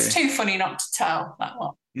 absolutely. But it's too funny not to tell that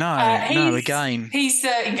one. No, again. He's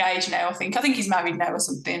engaged now. I think he's married now or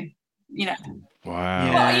something. Wow.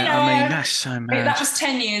 Yeah, but, that's so mad. That was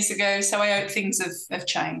 10 years ago, so I hope things have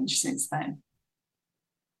changed since then.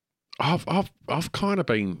 I've kind of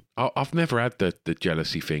been. I've never had the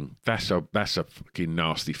jealousy thing. That's a fucking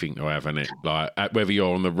nasty thing to have, isn't it? Like whether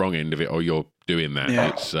you're on the wrong end of it or you're doing that,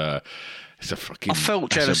 it's a fucking. I felt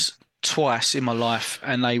jealous twice in my life,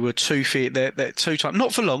 and they were 2 feet. They're 2 times,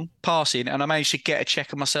 not for long, passing, and I managed to get a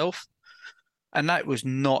check of myself, and that was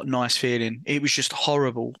not a nice feeling. It was just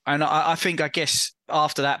horrible, and I guess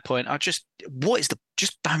after that point,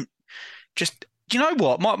 you know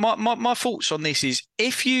what? My thoughts on this is,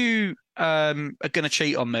 if you are going to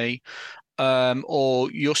cheat on me,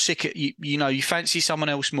 or you're sick at you fancy someone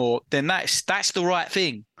else more, then that's the right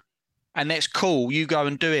thing, and that's cool. You go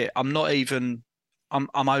and do it. I'm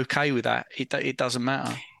okay with that. It doesn't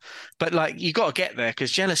matter. But like, you got to get there,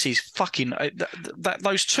 because jealousy is fucking.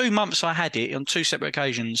 Those 2 months I had it on 2 separate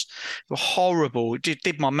occasions were horrible. It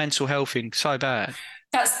did my mental health in so bad.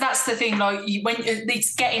 That's the thing. Like when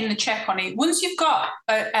it's getting the check on it. Once you've got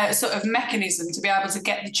a sort of mechanism to be able to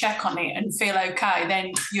get the check on it and feel okay,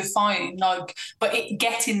 then you're fine. Like, but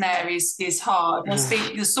getting there is hard.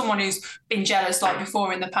 There's someone who's been jealous like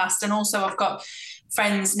before in the past, and also I've got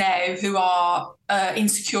friends now who are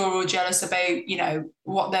insecure or jealous about,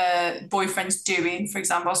 what their boyfriend's doing. For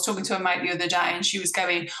example, I was talking to a mate the other day, and she was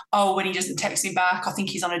going, oh, when he doesn't text me back, I think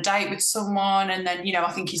he's on a date with someone, and then,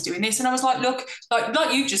 I think he's doing this. And I was like, look,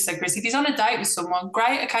 like you just said, Chris, if he's on a date with someone,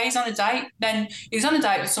 great, okay, he's on a date, then he's on a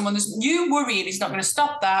date with someone, you worrying he's not going to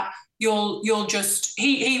stop that. You'll just,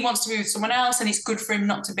 he wants to be with someone else, and it's good for him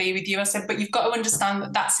not to be with you. I said, but you've got to understand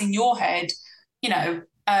that that's in your head,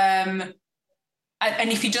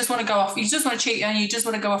 and if you just want to go off, you just want to cheat and you just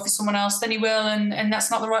want to go off with someone else, then he will, and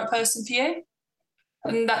that's not the right person for you.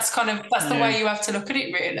 And that's the way you have to look at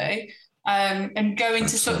it, really. and go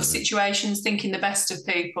into sort of situations thinking the best of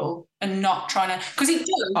people and not trying to, because it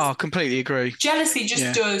does. Oh, completely agree. Jealousy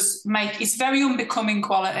just does it's very unbecoming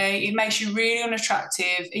quality. It makes you really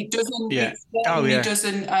unattractive. It doesn't. Yeah. It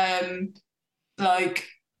doesn't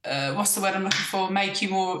what's the word I'm looking for? Make you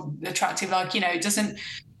more attractive. Like, it doesn't.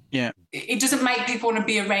 Yeah. It doesn't make people want to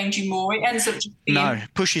be around you more. It ends up just being...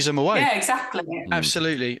 pushes them away. Yeah, exactly.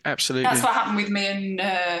 Absolutely. That's what happened with me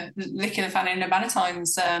and licking the fanny in the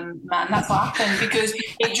Valentine's man. That's what happened, because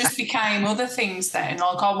it just became other things then.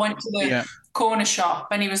 Like, I went to the corner shop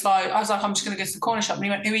and I was like, I'm just going to go to the corner shop. And he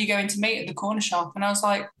went, who are you going to meet at the corner shop? And I was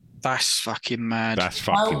like... That's fucking mad. That's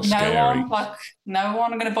fucking scary. No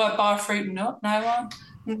one. I'm going to buy a bar of fruit and nut. No one.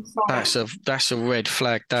 That's a red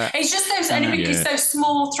flag. That it's just those, and it's those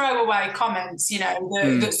small throwaway comments,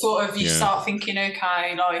 that sort of you start thinking,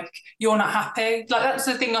 okay, like, you're not happy. Like, that's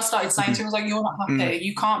the thing I started saying to him, was like, you're not happy.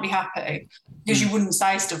 You can't be happy, because you wouldn't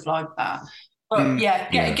say stuff like that. But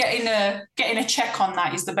getting a check on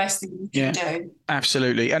that is the best thing you can do.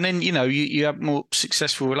 Absolutely. And then you have more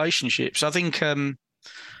successful relationships. I think.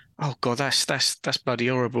 Oh God, that's bloody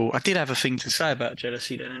horrible. I did have a thing to say about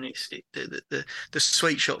jealousy then, and it's the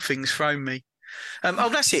sweet shop thing's thrown me.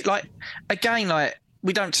 That's it. Like, again, like,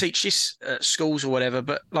 we don't teach this at schools or whatever,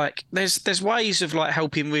 but like, there's ways of like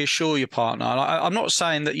helping reassure your partner. Like, I'm not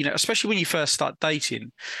saying that, especially when you first start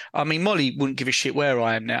dating. I mean, Molly wouldn't give a shit where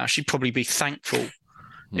I am now. She'd probably be thankful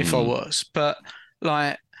if I was. But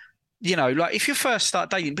like, like, if you first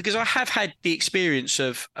start dating, because I have had the experience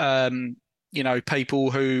of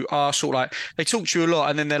people who are sort of like, they talk to you a lot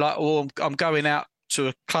and then they're like, oh, I'm going out to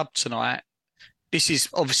a club tonight. This is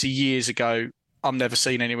obviously years ago. I'm never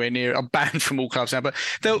seen anywhere near it. I'm banned from all clubs now. But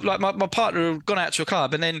they'll, like, my partner had gone out to a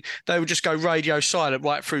club and then they would just go radio silent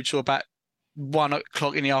right through to about 1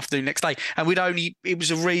 o'clock in the afternoon next day. And it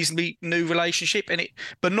was a reasonably new relationship,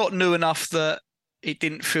 but not new enough that it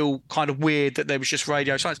didn't feel kind of weird that there was just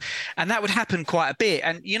radio silence. And that would happen quite a bit.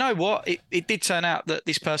 And you know what? It did turn out that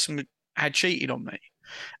this person had cheated on me,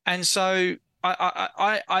 and so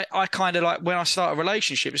I kind of, like, when I start a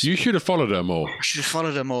relationship, you should have followed her more. I should have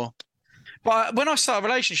followed her more. But when I start a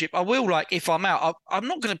relationship, I will, like, if I'm out, I'm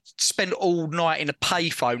not going to spend all night in a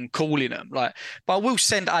payphone calling them, like, but I will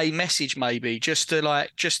send a message maybe just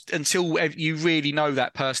until you really know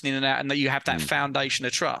that person in and out, and that you have that foundation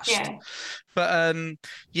of trust. Yeah. But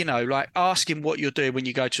like, asking what you're doing when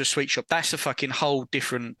you go to a sweet shop, that's a whole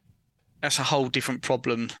different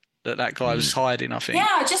problem that guy was hiding, I think. Yeah,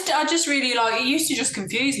 I just really, like, it used to just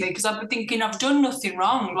confuse me, because I've been thinking I've done nothing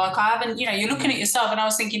wrong. Like, I haven't, you're looking at yourself, and I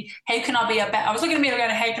was thinking, how can I be I was looking at me going,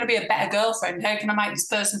 how can I be a better girlfriend? How can I make this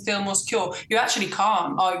person feel more secure? You actually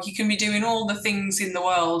can't. Like, you can be doing all the things in the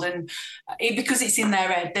world, and because it's in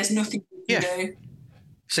their head, there's nothing you can do.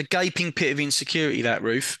 It's a gaping pit of insecurity, that,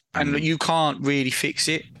 Ruth, and you can't really fix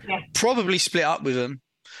it. Yeah. Probably split up with them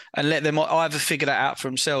and let them either figure that out for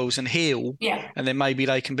themselves and heal, and then maybe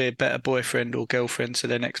they can be a better boyfriend or girlfriend to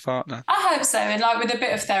their next partner. I hope so, and like with a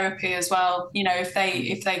bit of therapy as well. If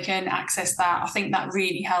they can access that, I think that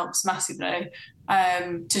really helps massively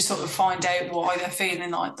to sort of find out why they're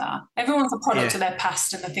feeling like that. Everyone's a product of their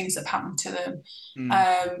past and the things that have happened to them.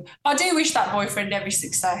 I do wish that boyfriend every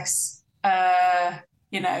success,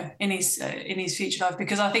 in his future life,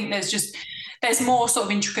 because I think there's more sort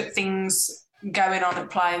of intricate things going on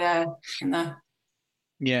at play there.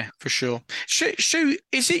 Yeah, for sure. Shu,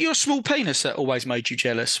 is it your small penis that always made you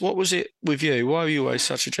jealous? What was it with you? Why were you always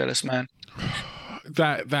such a jealous man?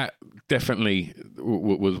 That definitely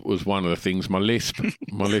was one of the things. My lisp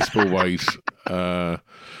always.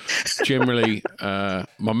 Generally, my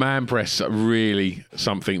man breasts are really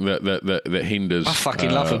something that hinders. I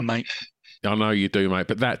fucking love them, mate. I know you do, mate,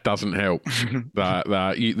 but that doesn't help.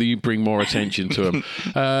 that you bring more attention to them.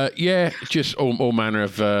 Just all manner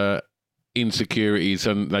of insecurities,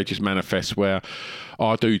 and they just manifest where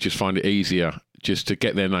I do just find it easier just to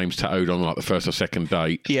get their names tattooed on like the first or second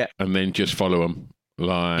date, and then just follow them,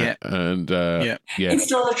 install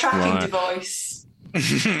a tracking device.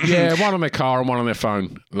 One on their car and one on their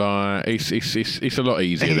phone. Like, it's a lot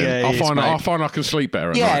easier. Then I find I can sleep better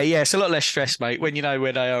at night. It's a lot less stress, mate, when you know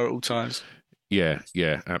where they are at all times. Yeah,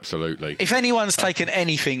 absolutely. If anyone's taken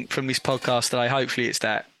anything from this podcast today, hopefully it's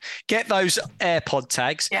that. Get those AirPod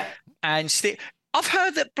tags and stick. I've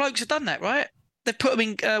heard that blokes have done that, right? They've put them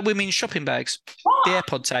in women's shopping bags. What? The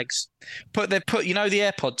AirPod tags. They've put the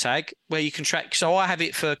AirPod tag where you can track. So I have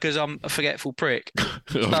it because I'm a forgetful prick. I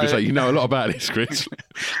was going to say, you know a lot about this, Chris.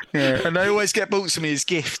 And they always get bought to me as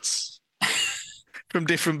gifts from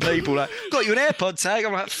different people. Like, got you an AirPod tag?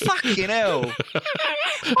 I'm like, fucking hell.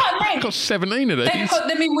 I've got 17 of these. They put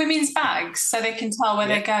them in women's bags so they can tell where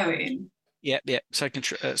they're going. Yep. So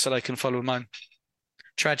they can follow them home.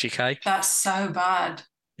 Tragic, eh? That's so bad.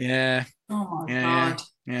 Yeah. Oh my God.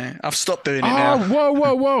 Yeah. I've stopped doing it now.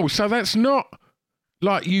 Whoa. So that's not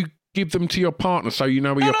like you give them to your partner so you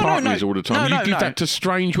know where your partner is all the time. You give that to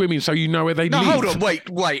strange women so you know where they live. Hold on.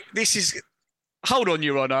 Wait. Hold on,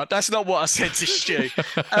 Your Honour. That's not what I said to Stu.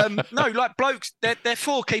 No, like blokes, they're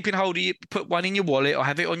for keeping hold of you. Put one in your wallet or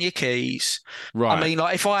have it on your keys. Right. I mean,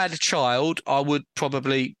 like if I had a child, I would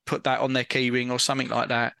probably put that on their key ring or something like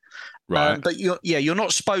that. Right. But you're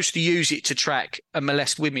not supposed to use it to track and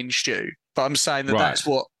molest women, Stu. But I'm saying that's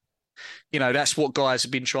what guys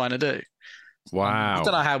have been trying to do. Wow. I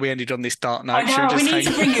don't know how we ended on this dark note. I know, we need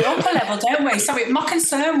to bring it up a level, don't we? So my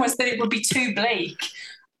concern was that it would be too bleak.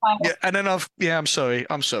 And then I'm sorry,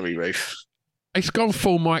 Ruth. It's gone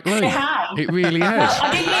full Mike Lee. It really has. Well,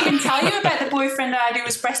 I didn't even tell you about the boyfriend I had who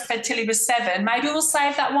was breastfed till he was 7. Maybe we'll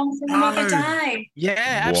save that one for another day.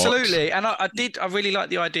 Yeah, absolutely. And I really like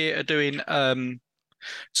the idea of doing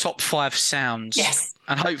top 5 sounds. Yes.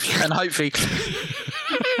 And hopefully.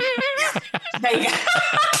 There you go.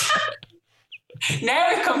 Now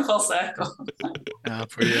we've come full circle. Oh,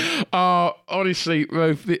 brilliant. Honestly,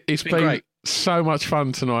 Ruth, it's been great. So much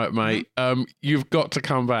fun tonight, mate. You've got to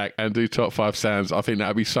come back and do top 5 sounds. I think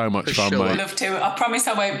that'd be so much fun, mate. I'd love to. I promise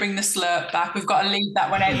I won't bring the slurp back. We've got to leave that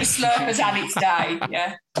one out. The slurp has had its day.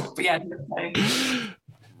 Yeah. But yeah,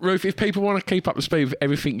 Ruth, if people want to keep up to speed with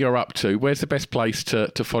everything you're up to, where's the best place to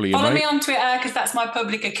follow you, Follow mate? me on Twitter because that's my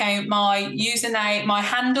public account. My username, my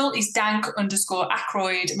handle is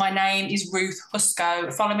dank_Ackroyd. My name is Ruth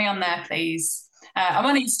Husko. Follow me on there, please. I'm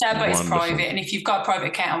on Insta, but it's private. And if you've got a private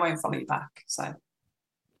account, I won't follow you back. So,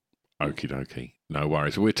 okie dokie. No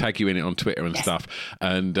worries. We'll tag you in it on Twitter and stuff.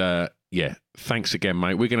 And thanks again,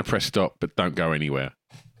 mate. We're going to press stop, but don't go anywhere.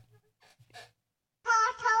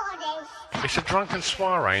 It's a drunken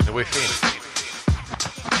soiree in the within.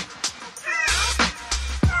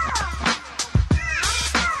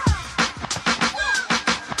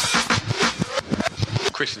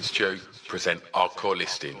 Chris and Stu present Our Core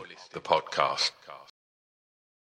Listing, the podcast.